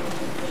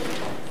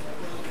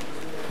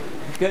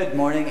 Good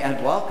morning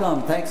and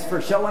welcome. Thanks for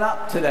showing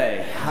up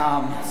today.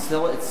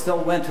 It's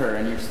still winter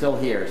and you're still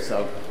here,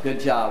 so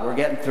good job. We're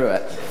getting through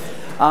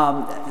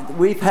it.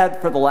 We've had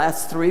for the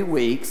last 3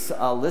 weeks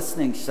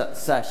listening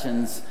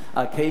sessions.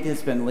 Kate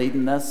has been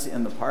leading us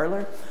in the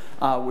parlor.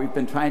 We've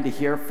been trying to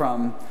hear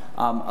from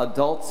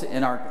adults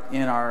in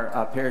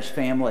our parish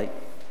family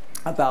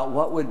about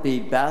what would be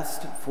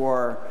best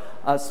for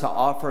us to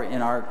offer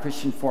in our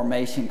Christian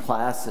formation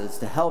classes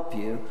to help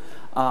you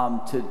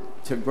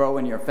to grow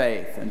in your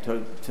faith and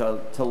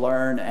to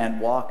learn and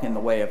walk in the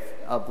way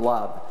of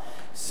love.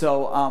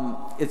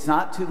 So it's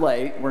not too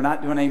late. We're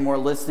not doing any more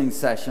listening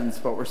sessions,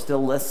 but we're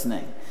still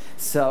listening.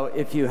 So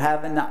if you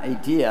have an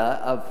idea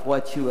of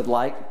what you would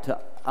like to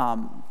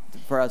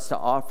for us to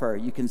offer,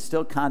 you can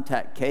still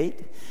contact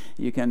Kate.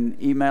 You can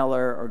email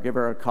her or give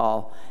her a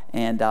call,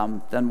 and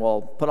then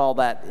we'll put all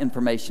that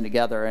information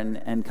together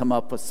and come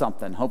up with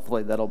something.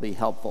 Hopefully that'll be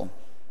helpful.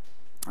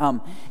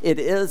 It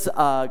is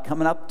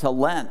coming up to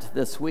Lent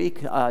this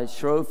week,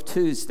 Shrove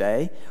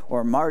Tuesday,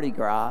 or Mardi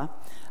Gras.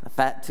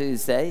 Fat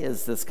Tuesday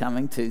is this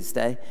coming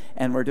Tuesday,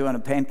 and we're doing a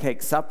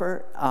pancake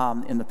supper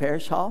in the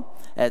parish hall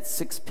at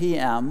 6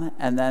 p.m.,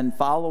 and then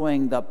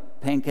following the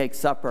pancake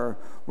supper,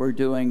 we're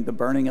doing the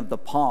burning of the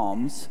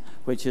palms,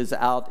 which is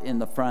out in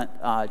the front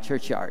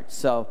churchyard.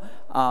 So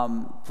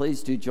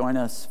please do join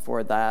us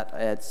for that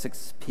at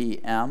 6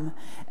 p.m.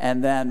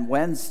 And then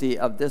Wednesday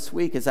of this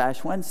week is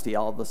Ash Wednesday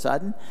all of a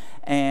sudden.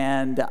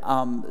 And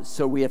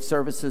so we have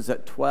services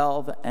at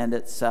 12 and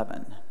at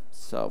 7.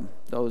 So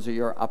those are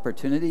your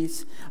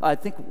opportunities. I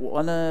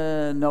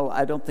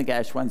don't think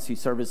Ash Wednesday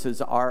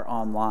services are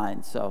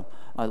online, so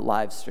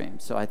live stream.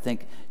 So I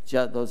think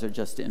those are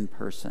just in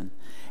person.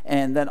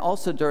 And then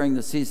also during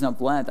the season of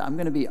Lent, I'm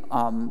going to be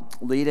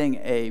leading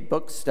a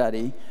book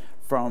study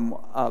from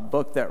a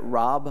book that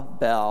Rob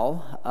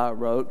Bell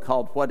wrote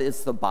called What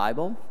is the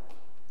Bible?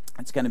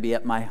 It's going to be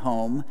at my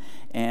home,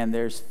 and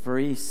there's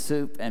free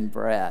soup and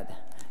bread.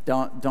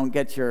 Don't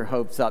get your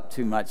hopes up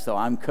too much, though.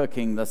 I'm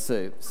cooking the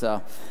soup.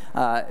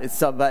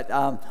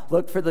 But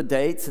look for the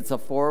dates. It's a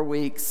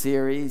 4-week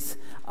series,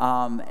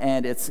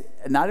 and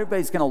not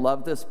everybody's going to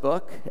love this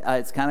book.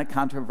 It's kind of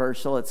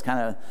controversial. It's kind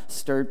of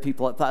stirred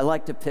people up. I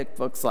like to pick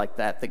books like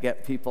that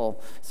get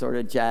people sort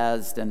of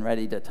jazzed and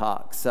ready to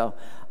talk. So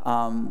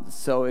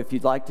if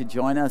you'd like to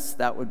join us,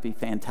 that would be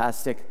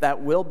fantastic.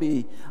 That will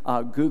be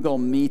Google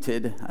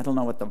Meeted. I don't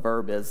know what the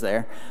verb is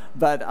there,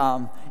 but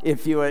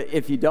if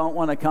you don't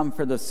want to come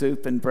for the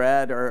soup and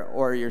bread,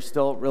 or you're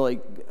still really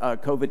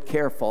COVID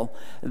careful,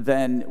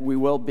 then we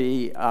will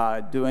be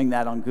doing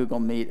that on Google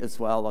Meet as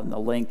well, and the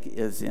link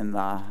is in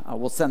the.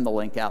 We'll send the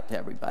link out to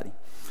everybody.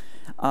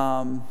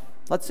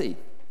 Let's see.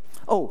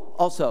 Oh,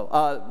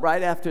 also,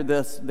 right after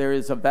this, there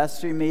is a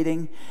vestry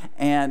meeting,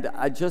 and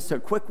just a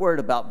quick word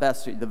about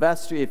vestry. The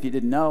vestry, if you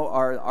didn't know,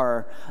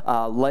 are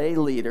lay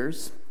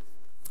leaders.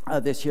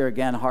 This year,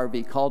 again,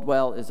 Harvey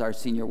Caldwell is our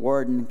senior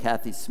warden,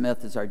 Kathy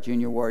Smith is our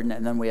junior warden,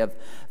 and then we have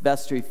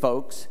vestry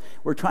folks.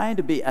 We're trying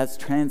to be as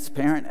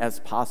transparent as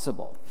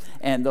possible,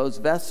 and those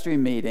vestry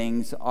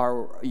meetings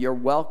you're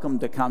welcome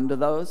to come to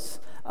those.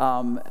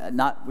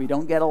 We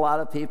don't get a lot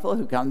of people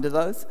who come to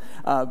those,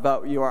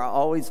 but you are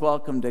always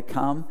welcome to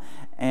come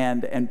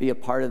and be a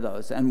part of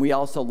those. And we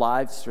also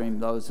live stream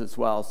those as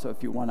well, so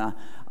if you want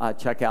to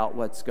check out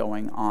what's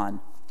going on.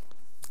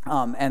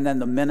 And then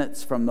the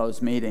minutes from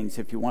those meetings,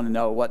 if you want to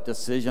know what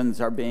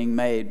decisions are being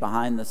made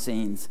behind the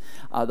scenes,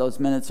 those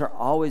minutes are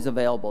always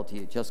available to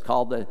you. Just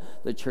call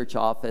the church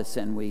office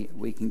and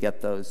we can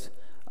get those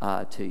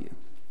to you.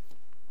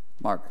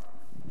 Mark.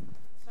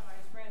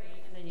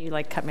 You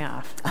cut me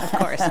off, of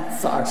course.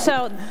 Sorry.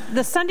 So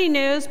the Sunday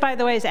News, by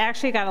the way, has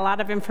actually got a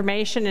lot of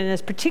information and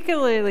is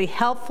particularly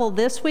helpful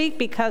this week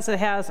because it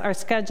has our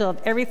schedule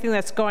of everything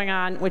that's going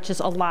on, which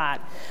is a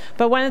lot.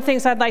 But one of the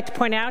things I'd like to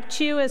point out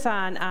to you is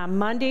on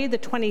Monday, the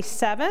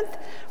 27th,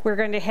 we're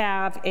going to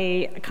have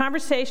a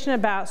conversation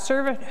about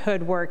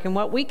servanthood work and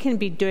what we can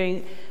be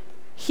doing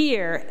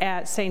here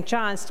at St.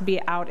 John's to be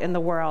out in the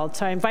world.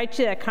 So I invite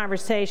you to that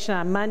conversation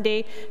on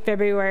Monday,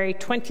 February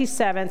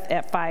 27th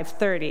at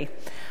 5:30.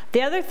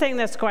 The other thing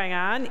that's going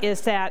on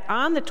is that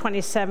on the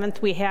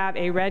 27th, we have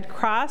a Red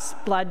Cross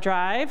blood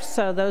drive.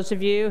 So those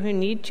of you who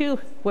need to,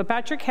 whip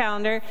out your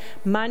calendar.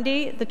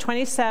 Monday, the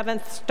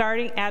 27th,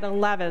 starting at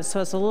 11.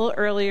 So it's a little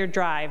earlier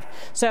drive.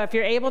 So if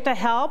you're able to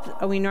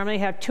help, we normally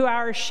have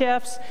 2-hour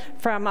shifts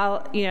from,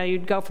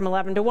 you'd go from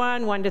 11 to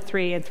 1, 1 to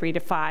 3, and 3 to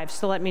 5.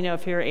 So let me know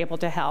if you're able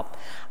to help.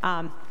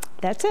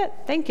 That's it.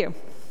 Thank you.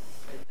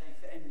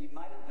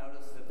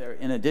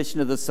 In addition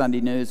to the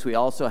Sunday news, we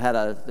also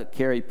had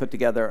Carrie put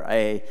together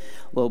a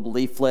little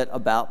leaflet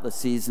about the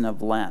season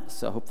of Lent.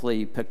 So hopefully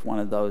you picked one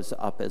of those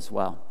up as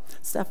well.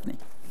 Stephanie.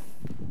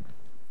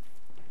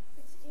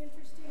 It's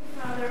interesting,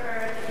 Father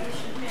Art, that you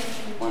should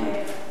mention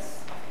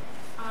jails.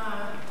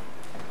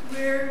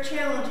 We're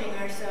challenging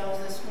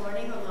ourselves this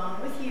morning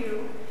along with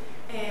you,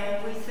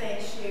 and we thank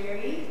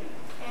Sherry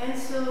and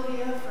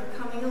Sylvia for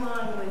coming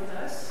along with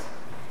us.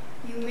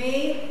 You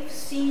may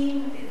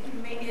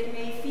it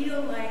may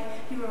feel like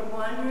you are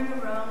wandering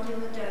around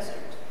in the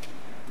desert,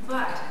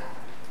 but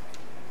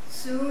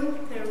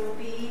soon there will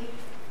be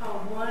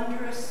a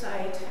wondrous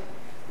sight.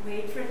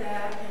 Wait for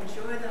that,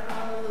 enjoy the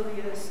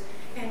hallelujahs,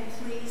 and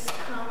please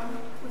come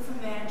with the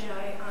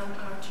Magi on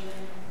our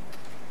journey.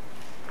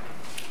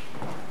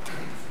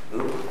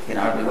 Can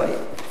hardly wait.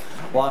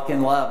 Walk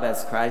in love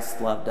as Christ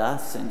loved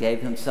us and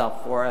gave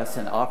himself for us,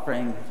 an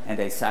offering and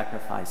a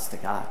sacrifice to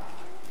God.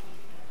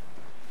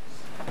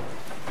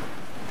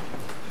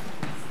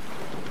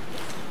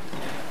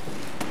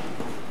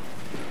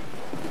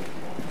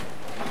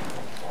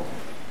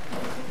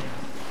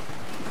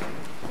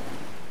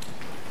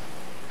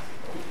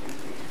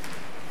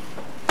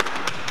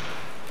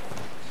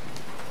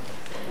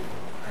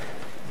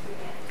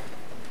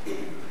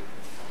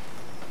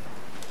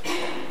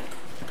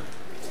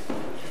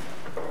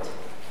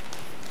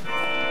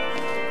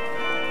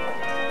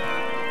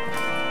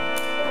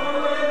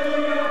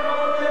 Hallelujah,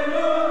 hallelujah.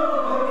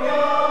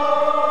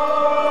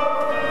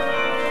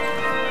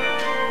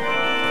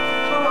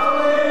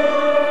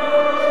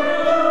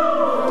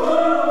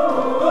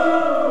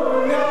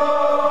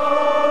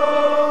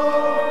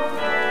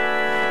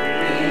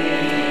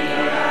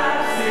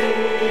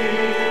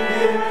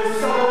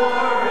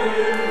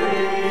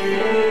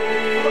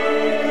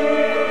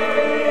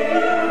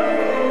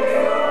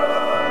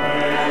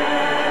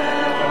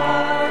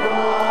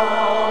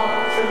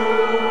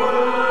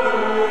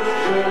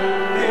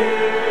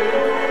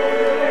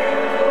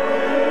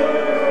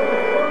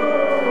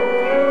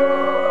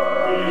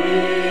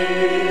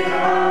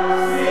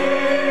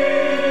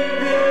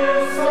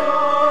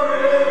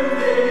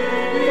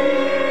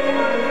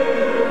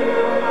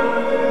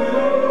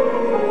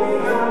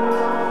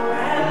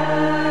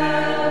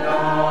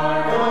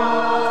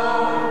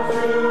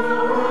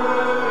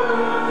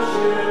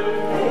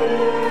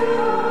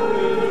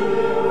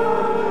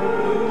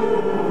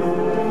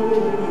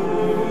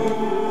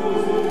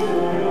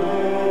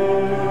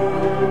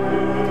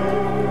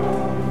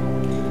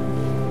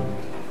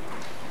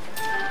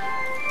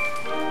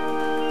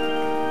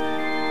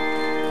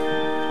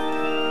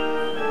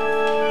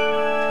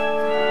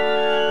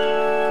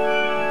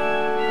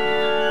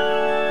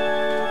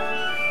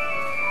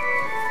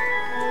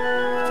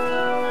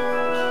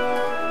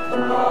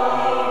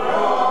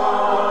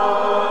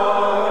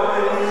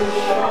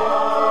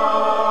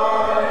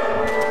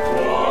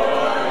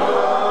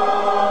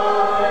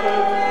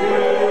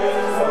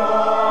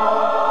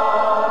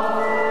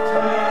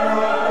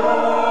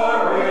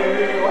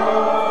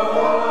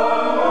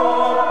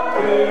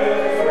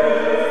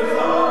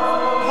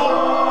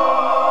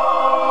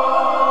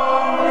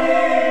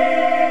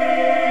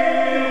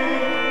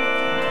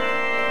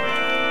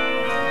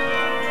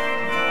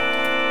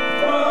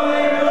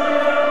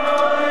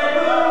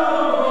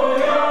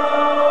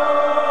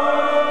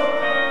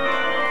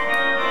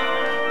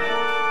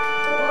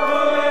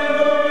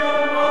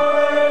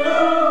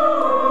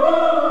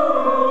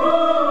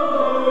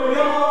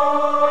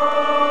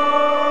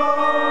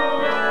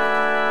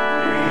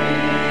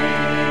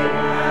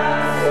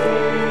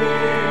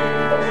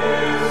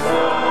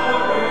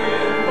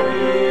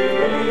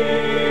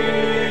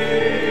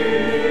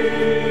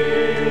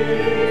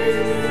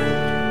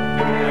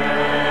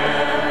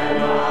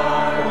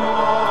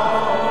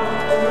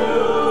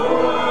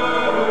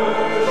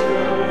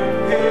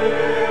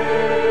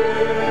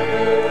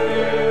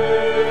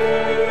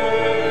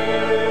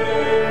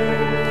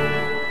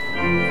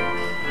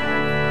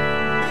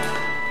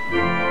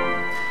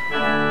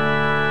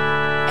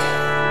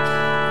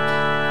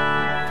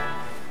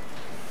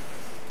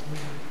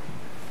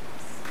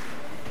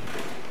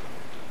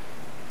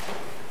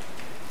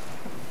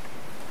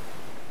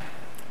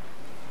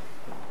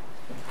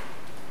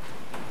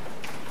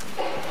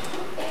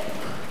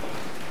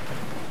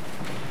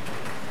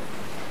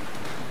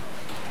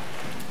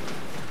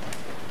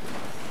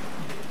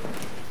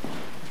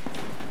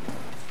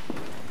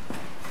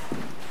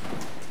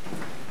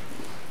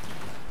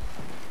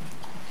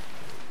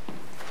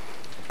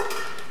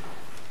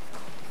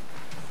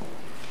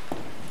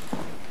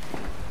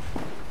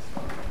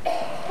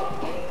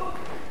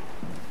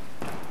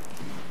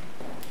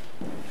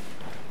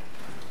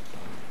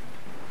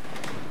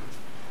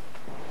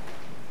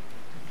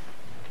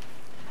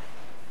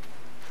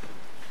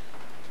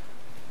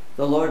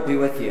 The Lord be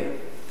with you.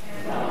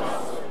 And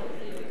also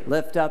with you.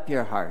 Lift up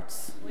your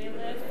hearts. We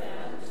lift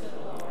them to the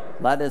Lord.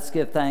 Let us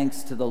give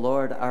thanks to the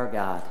Lord our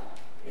God.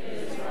 It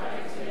is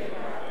right to give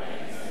our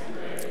thanks and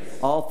praise.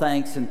 All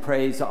thanks and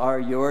praise are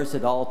yours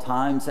at all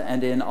times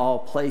and in all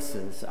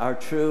places, our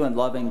true and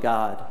loving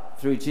God,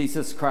 through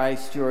Jesus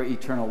Christ, your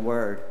eternal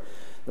word,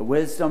 the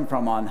wisdom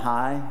from on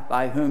high,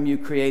 by whom you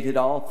created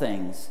all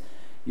things.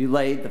 You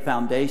laid the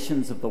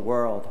foundations of the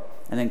world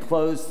and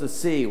enclosed the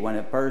sea when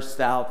it burst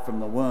out from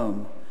the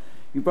womb.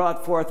 You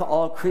brought forth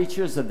all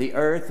creatures of the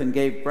earth and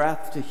gave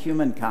breath to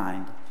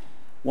humankind.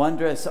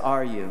 Wondrous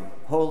are you,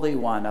 Holy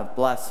One of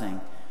blessing.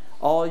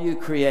 All you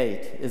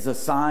create is a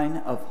sign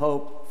of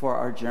hope for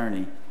our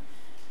journey.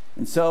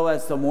 And so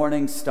as the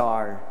morning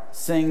star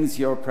sings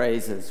your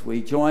praises,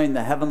 we join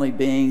the heavenly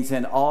beings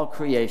in all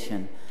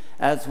creation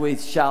as we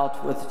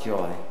shout with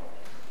joy.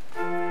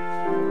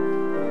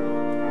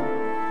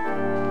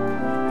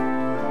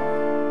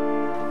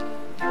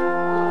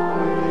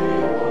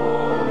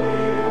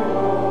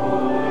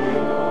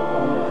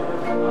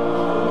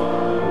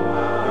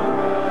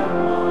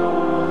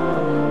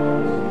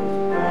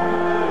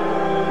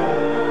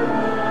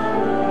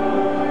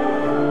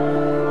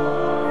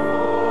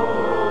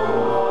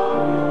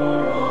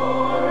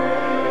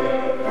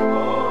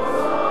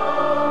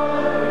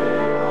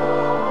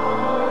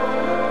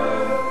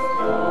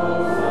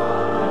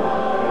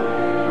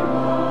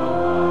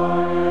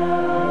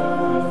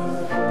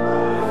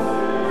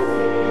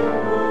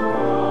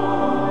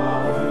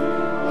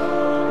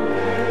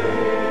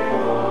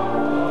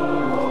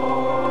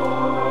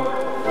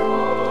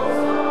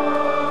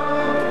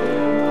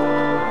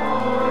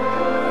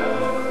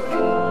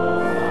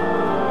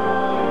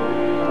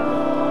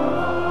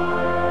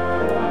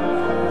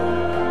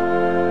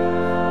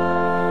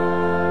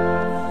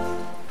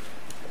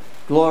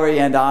 Glory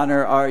and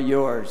honor are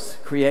yours,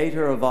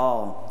 Creator of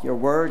all. Your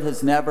word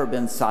has never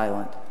been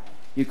silent.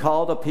 You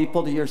called a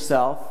people to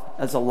yourself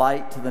as a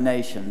light to the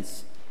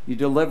nations. You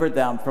delivered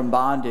them from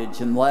bondage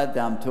and led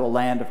them to a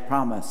land of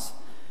promise.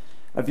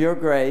 Of your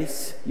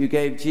grace, you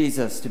gave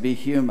Jesus to be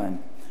human,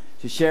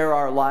 to share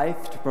our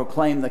life, to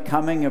proclaim the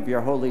coming of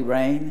your holy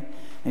reign,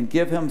 and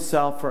give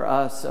himself for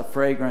us a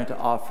fragrant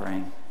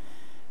offering.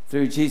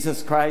 Through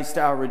Jesus Christ,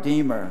 our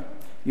Redeemer,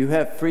 you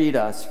have freed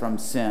us from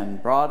sin,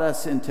 brought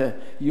us into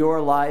your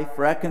life,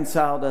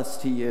 reconciled us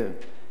to you,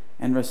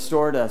 and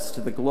restored us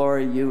to the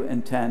glory you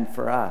intend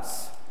for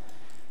us.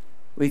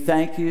 We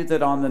thank you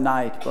that on the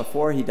night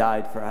before he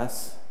died for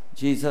us,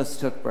 Jesus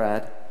took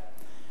bread,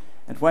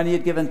 and when he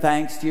had given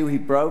thanks to you, he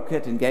broke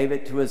it and gave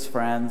it to his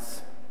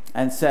friends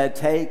and said,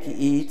 "Take,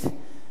 eat.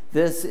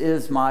 This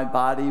is my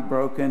body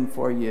broken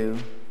for you.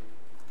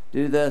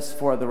 Do this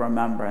for the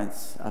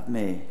remembrance of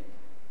me."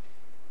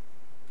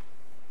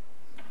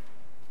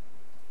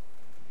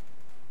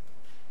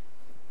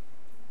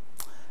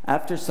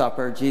 After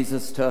supper,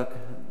 Jesus took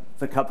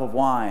the cup of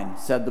wine,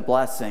 said the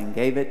blessing,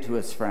 gave it to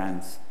his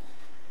friends,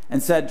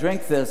 and said,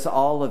 "Drink this,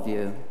 all of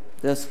you.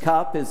 This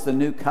cup is the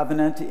new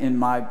covenant in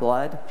my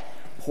blood,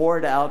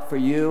 poured out for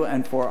you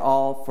and for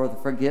all for the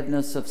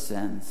forgiveness of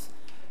sins.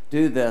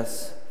 Do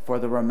this for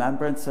the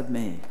remembrance of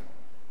me."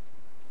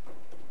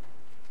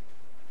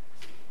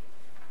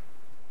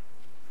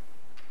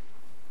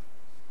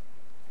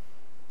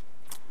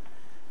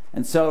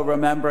 And so,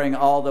 remembering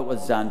all that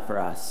was done for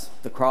us,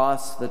 the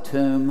cross, the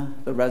tomb,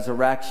 the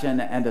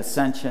resurrection, and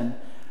ascension,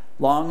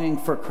 longing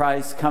for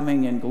Christ's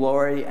coming in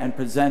glory and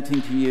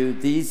presenting to you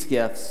these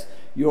gifts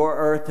your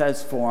earth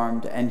has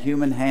formed and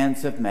human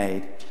hands have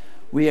made,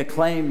 we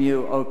acclaim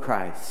you, O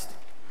Christ.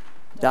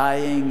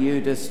 Dying, you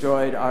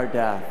destroyed our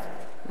death.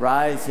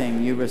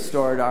 Rising, you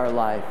restored our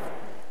life.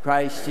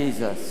 Christ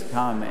Jesus,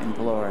 come in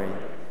glory.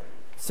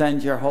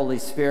 Send your Holy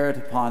Spirit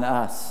upon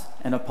us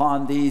and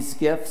upon these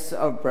gifts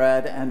of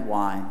bread and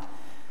wine,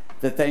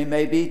 that they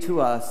may be to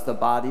us the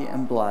body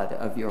and blood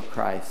of your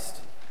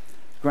Christ.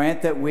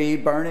 Grant that we,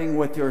 burning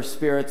with your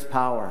Spirit's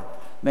power,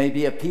 may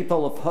be a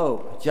people of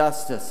hope,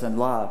 justice, and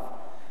love.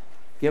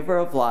 Giver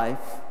of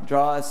life,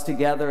 draw us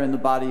together in the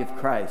body of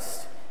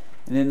Christ,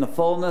 and in the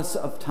fullness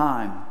of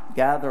time,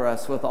 gather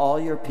us with all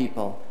your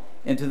people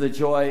into the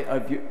joy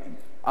of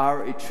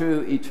our true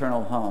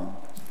eternal home.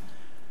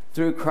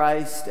 Through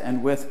Christ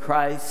and with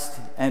Christ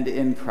and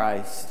in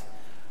Christ,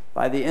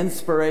 by the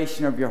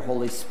inspiration of your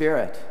Holy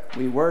Spirit,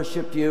 we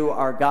worship you,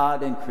 our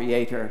God and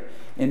Creator,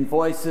 in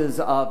voices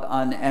of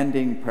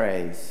unending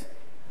praise.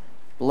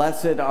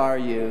 Blessed are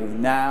you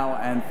now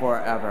and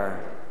forever.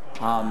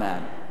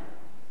 Amen.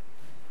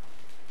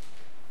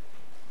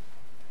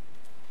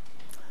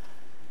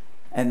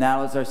 And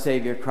now, as our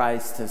Savior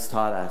Christ has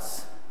taught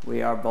us,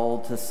 we are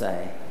bold to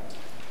say,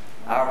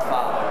 "Our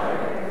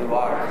Father, who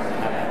art in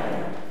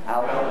heaven,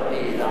 hallowed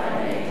be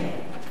thy name.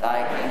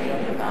 Thy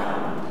kingdom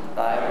come,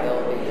 thy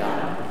will be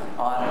done,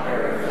 on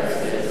earth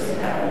as it is in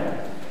heaven.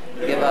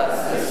 Give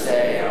us this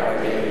day our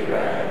daily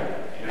bread,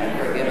 and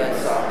forgive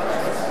us our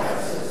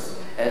trespasses,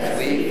 as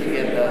we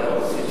forgive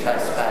those who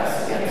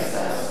trespass against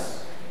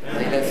us.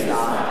 Lead us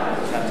not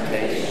into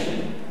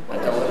temptation,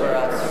 but deliver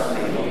us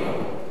from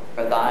evil.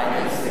 For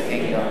thine is the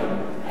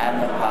kingdom, and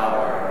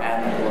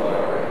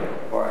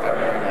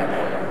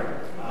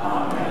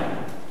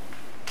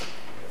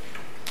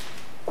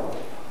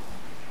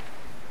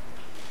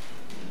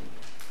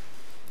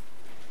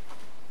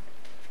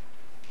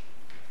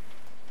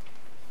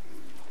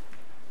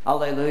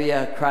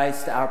Alleluia,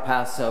 Christ our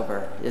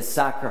Passover is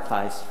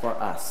sacrificed for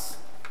us.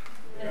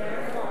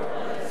 Therefore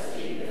let us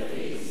keep the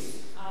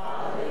feast.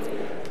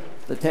 Alleluia.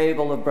 The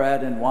table of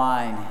bread and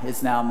wine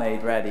is now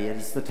made ready. It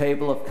is the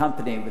table of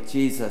company with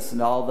Jesus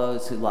and all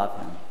those who love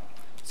him.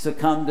 So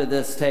come to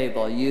this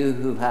table, you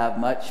who have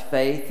much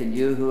faith and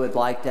you who would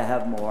like to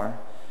have more,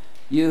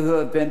 you who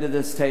have been to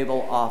this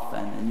table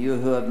often and you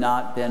who have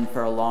not been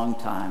for a long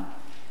time,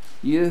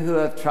 you who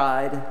have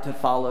tried to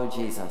follow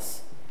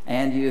Jesus,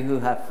 and you who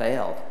have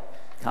failed.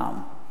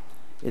 Come.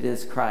 It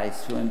is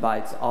Christ who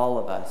invites all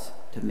of us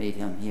to meet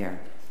him here.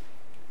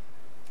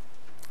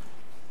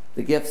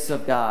 The gifts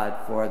of God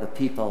for the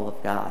people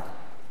of God.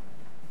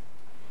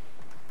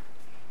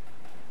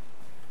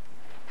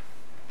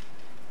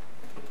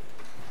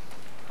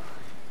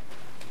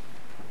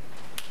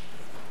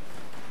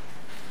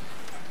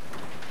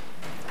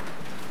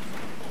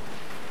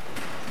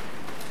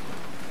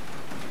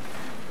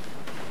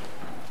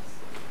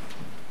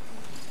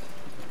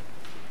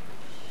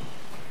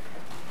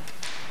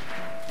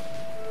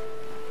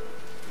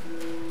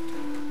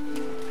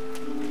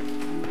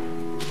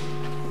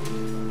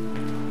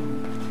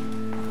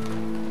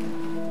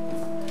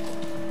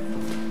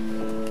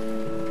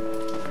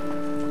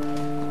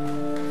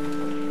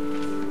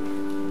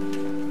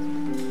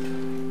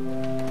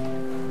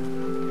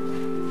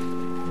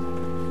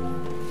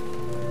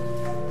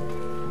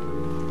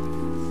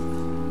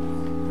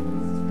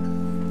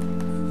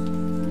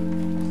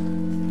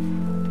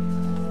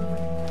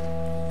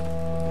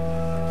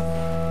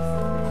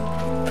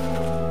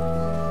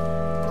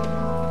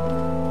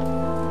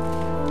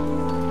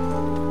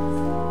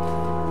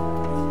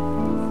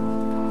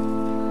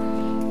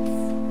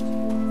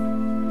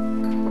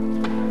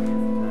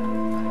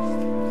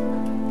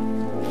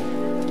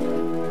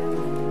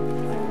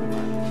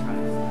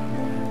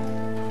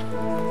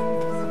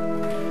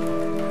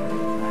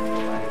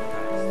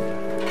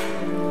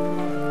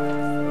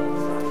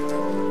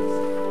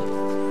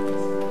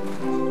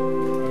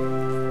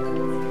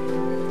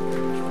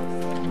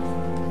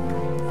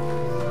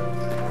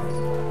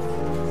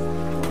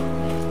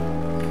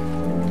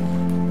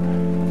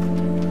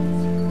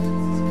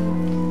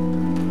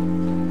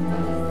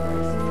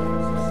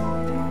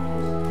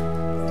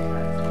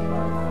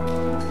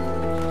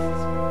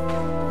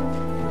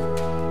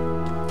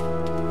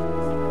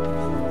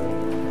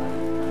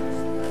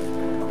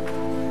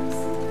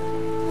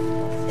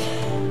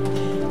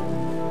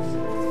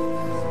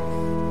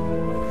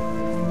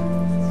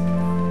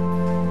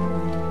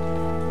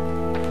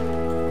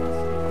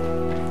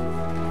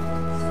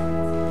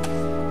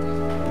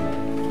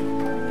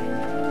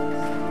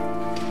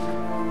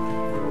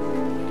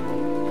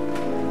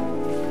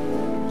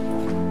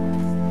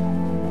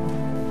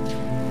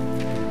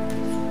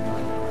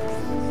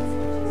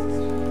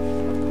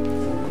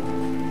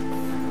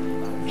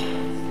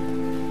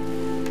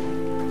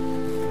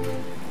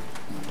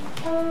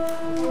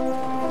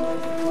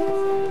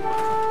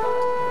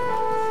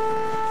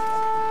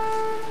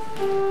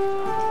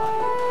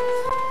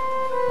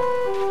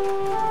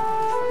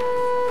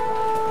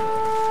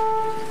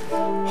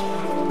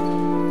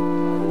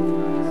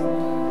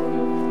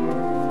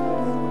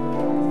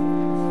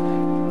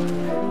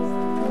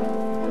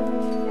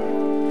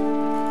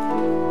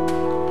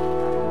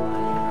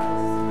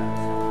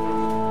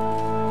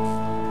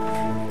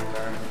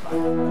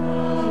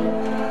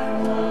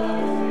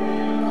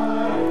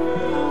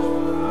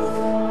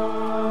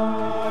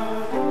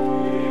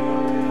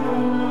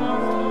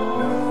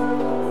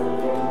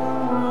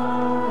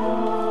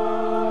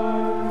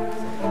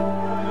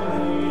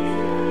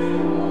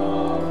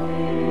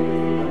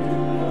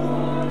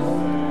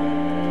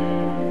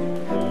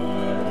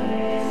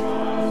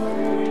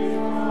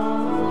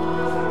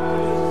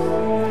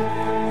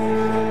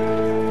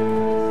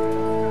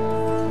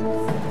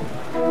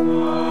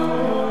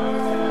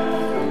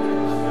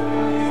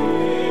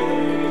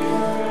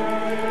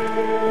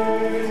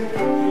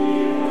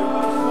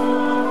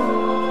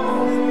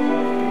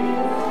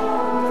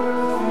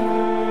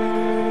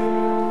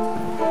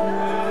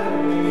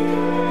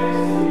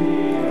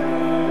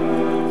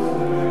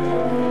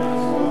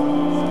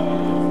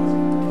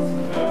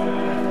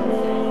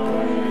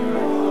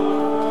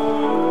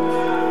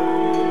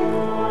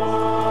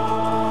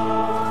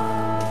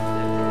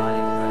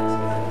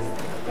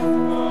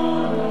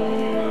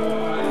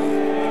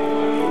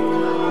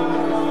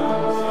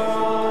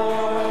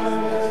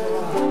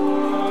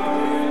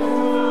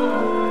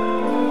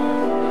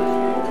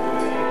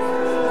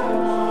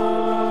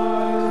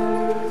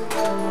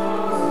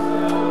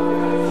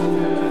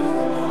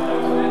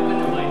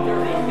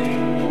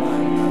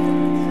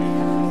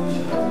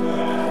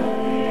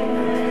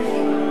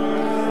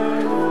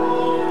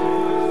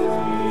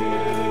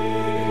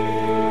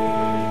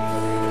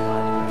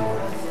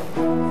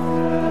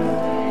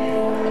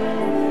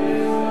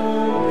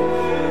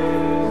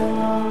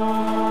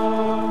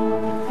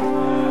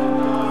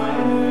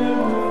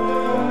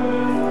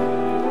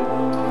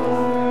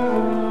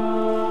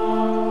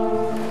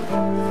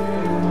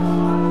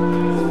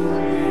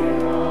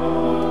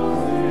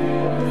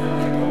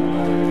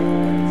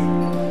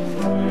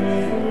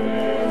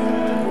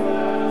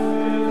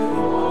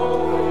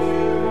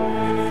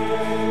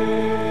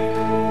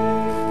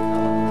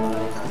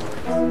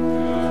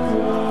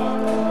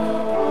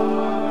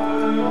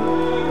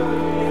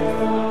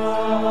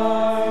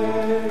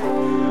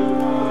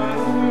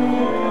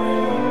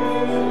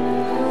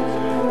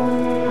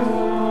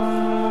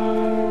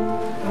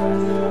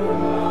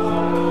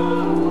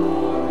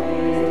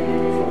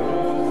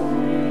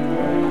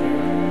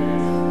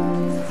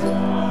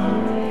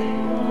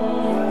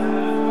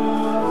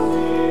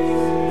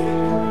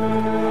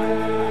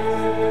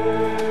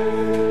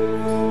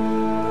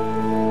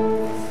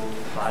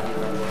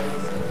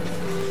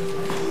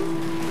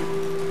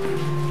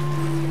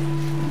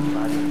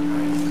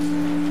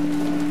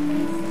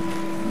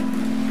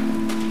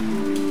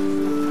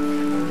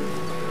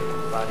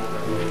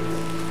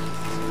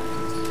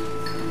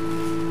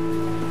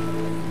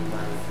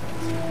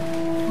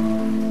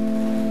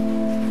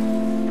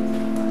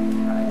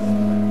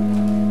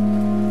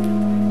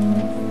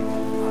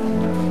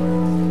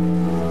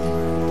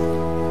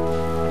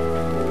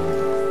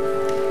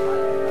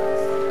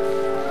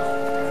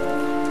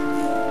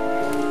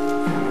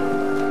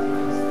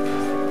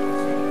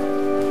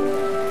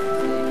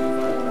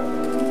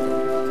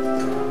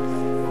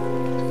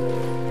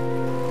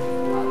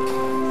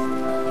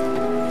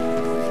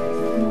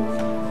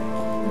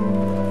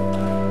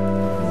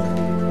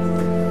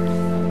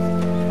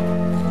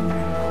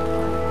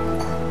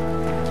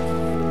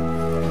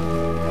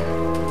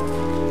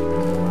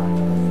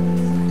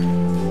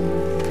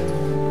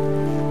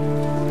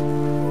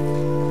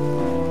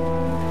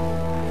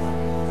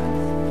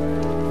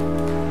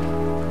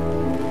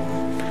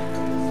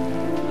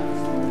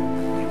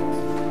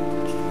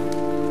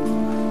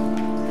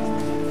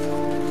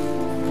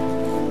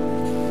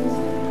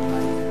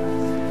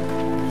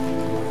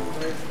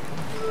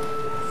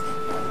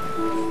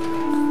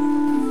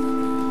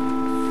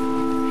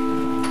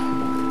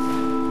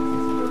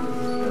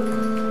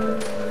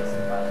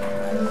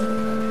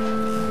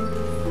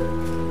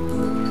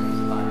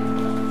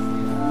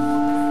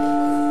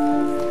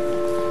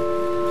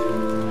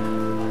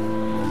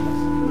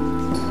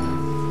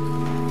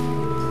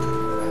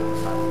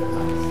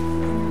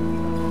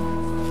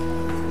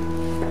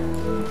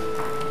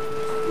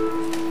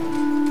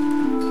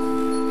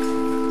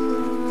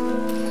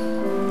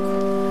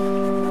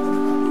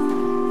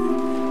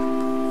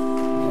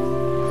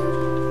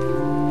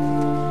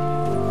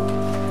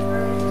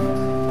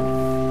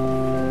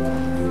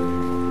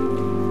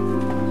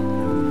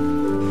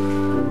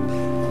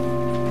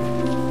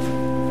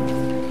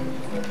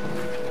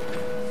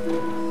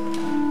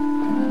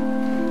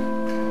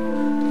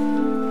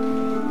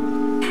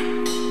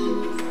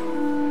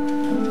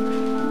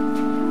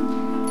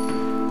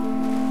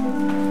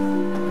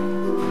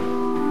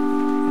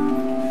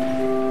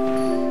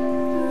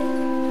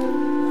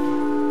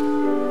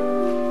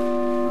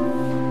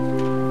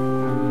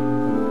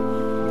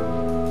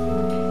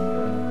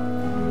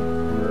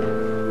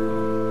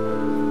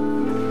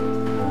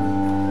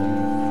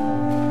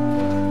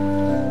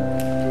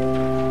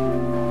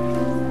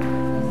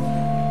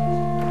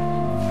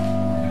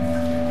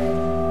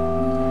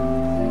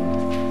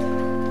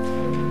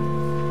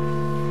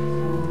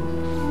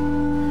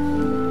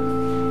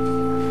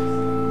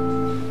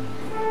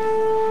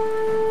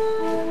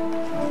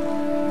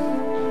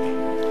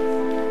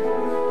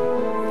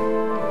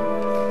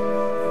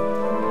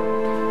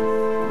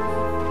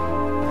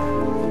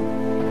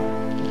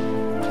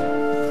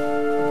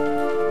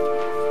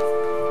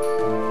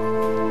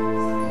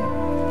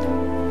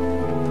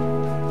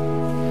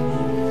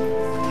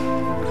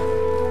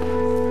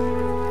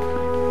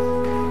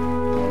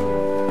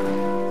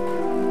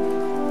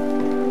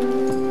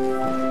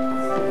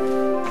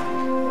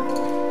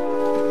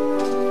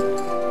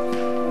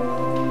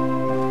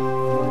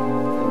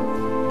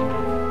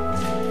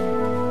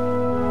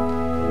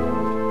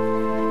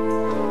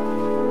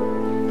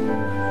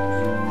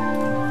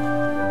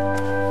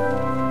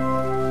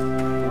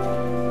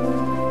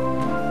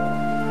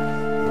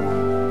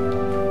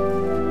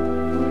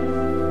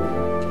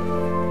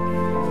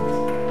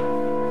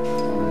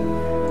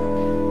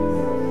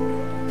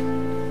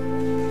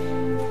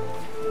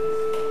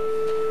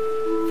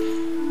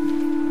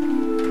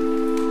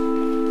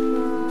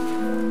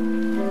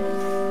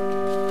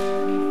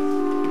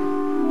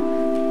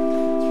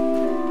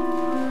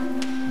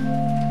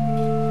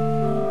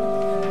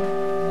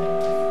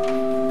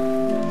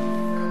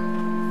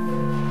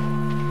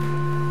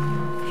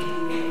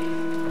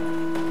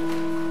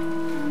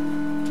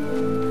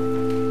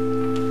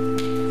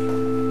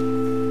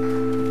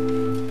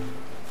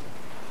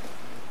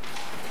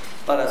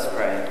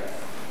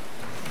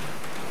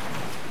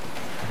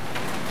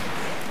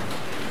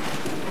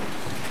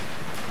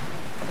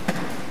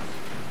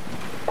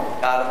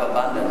 God of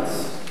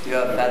abundance, you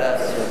have fed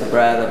us with the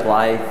bread of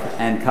life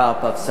and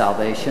cup of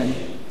salvation.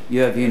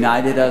 You have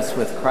united us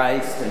with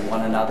Christ and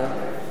one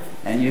another,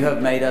 and you have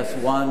made us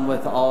one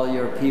with all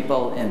your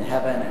people in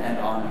heaven and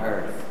on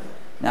earth.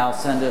 Now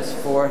send us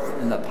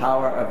forth in the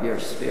power of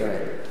your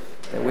Spirit,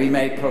 that we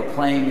may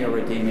proclaim your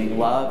redeeming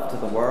love to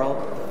the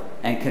world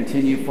and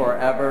continue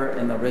forever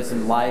in the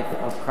risen life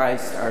of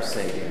Christ our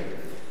Savior.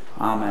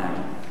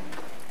 Amen.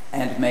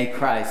 And may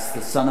Christ,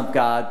 the Son of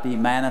God, be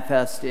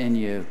manifest in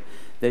you,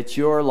 that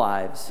your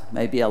lives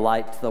may be a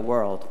light to the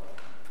world.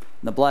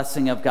 The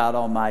blessing of God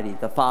Almighty,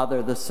 the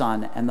Father, the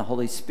Son, and the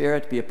Holy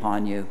Spirit be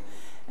upon you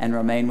and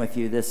remain with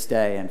you this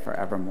day and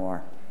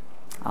forevermore.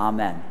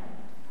 Amen.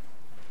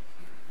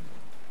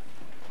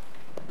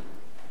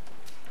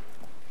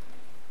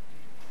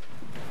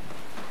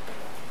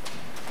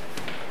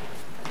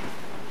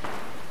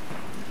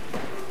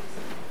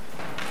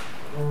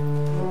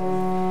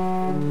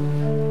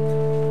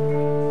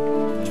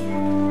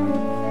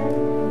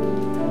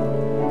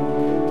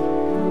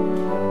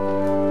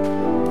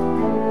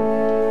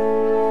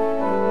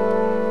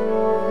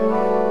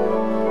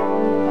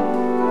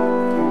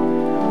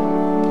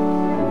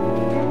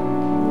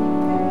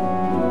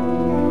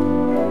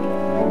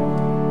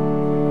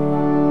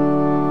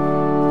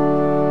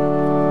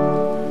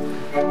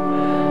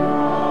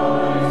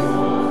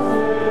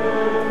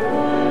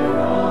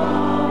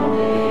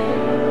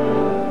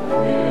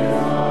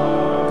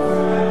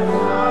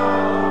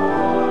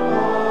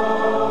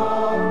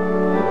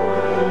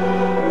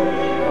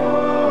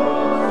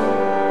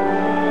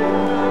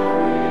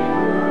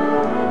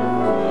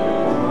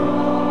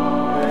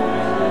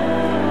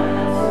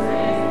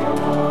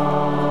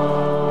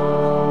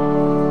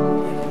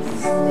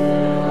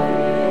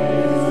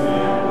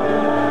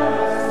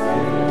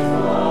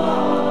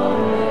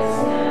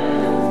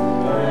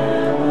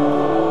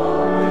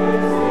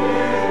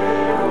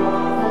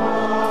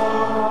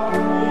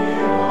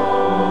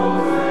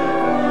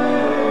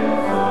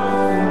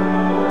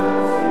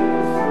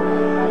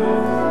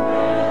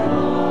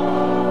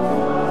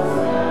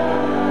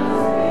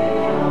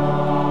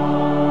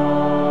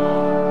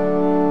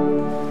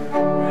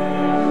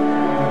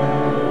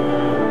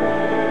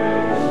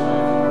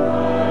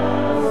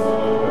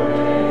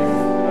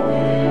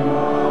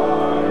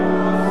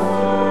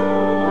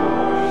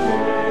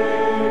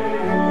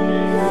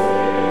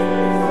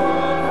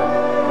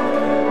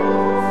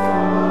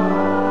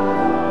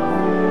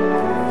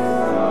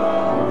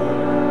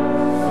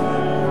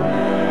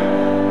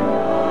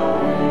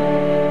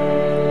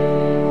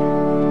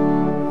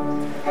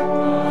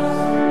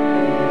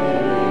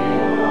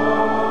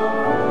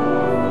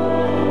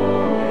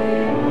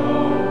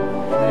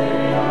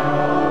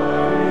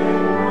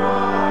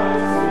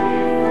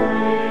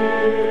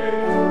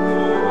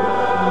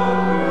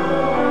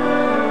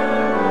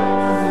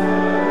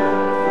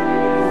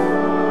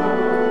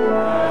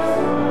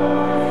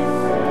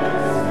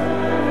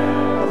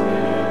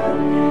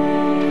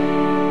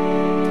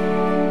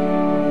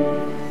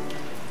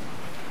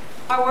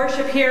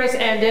 Here is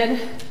ended.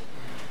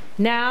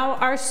 Now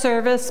our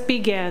service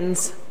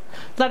begins.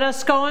 Let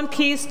us go in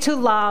peace to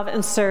love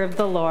and serve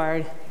the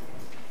Lord.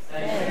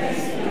 Thanks.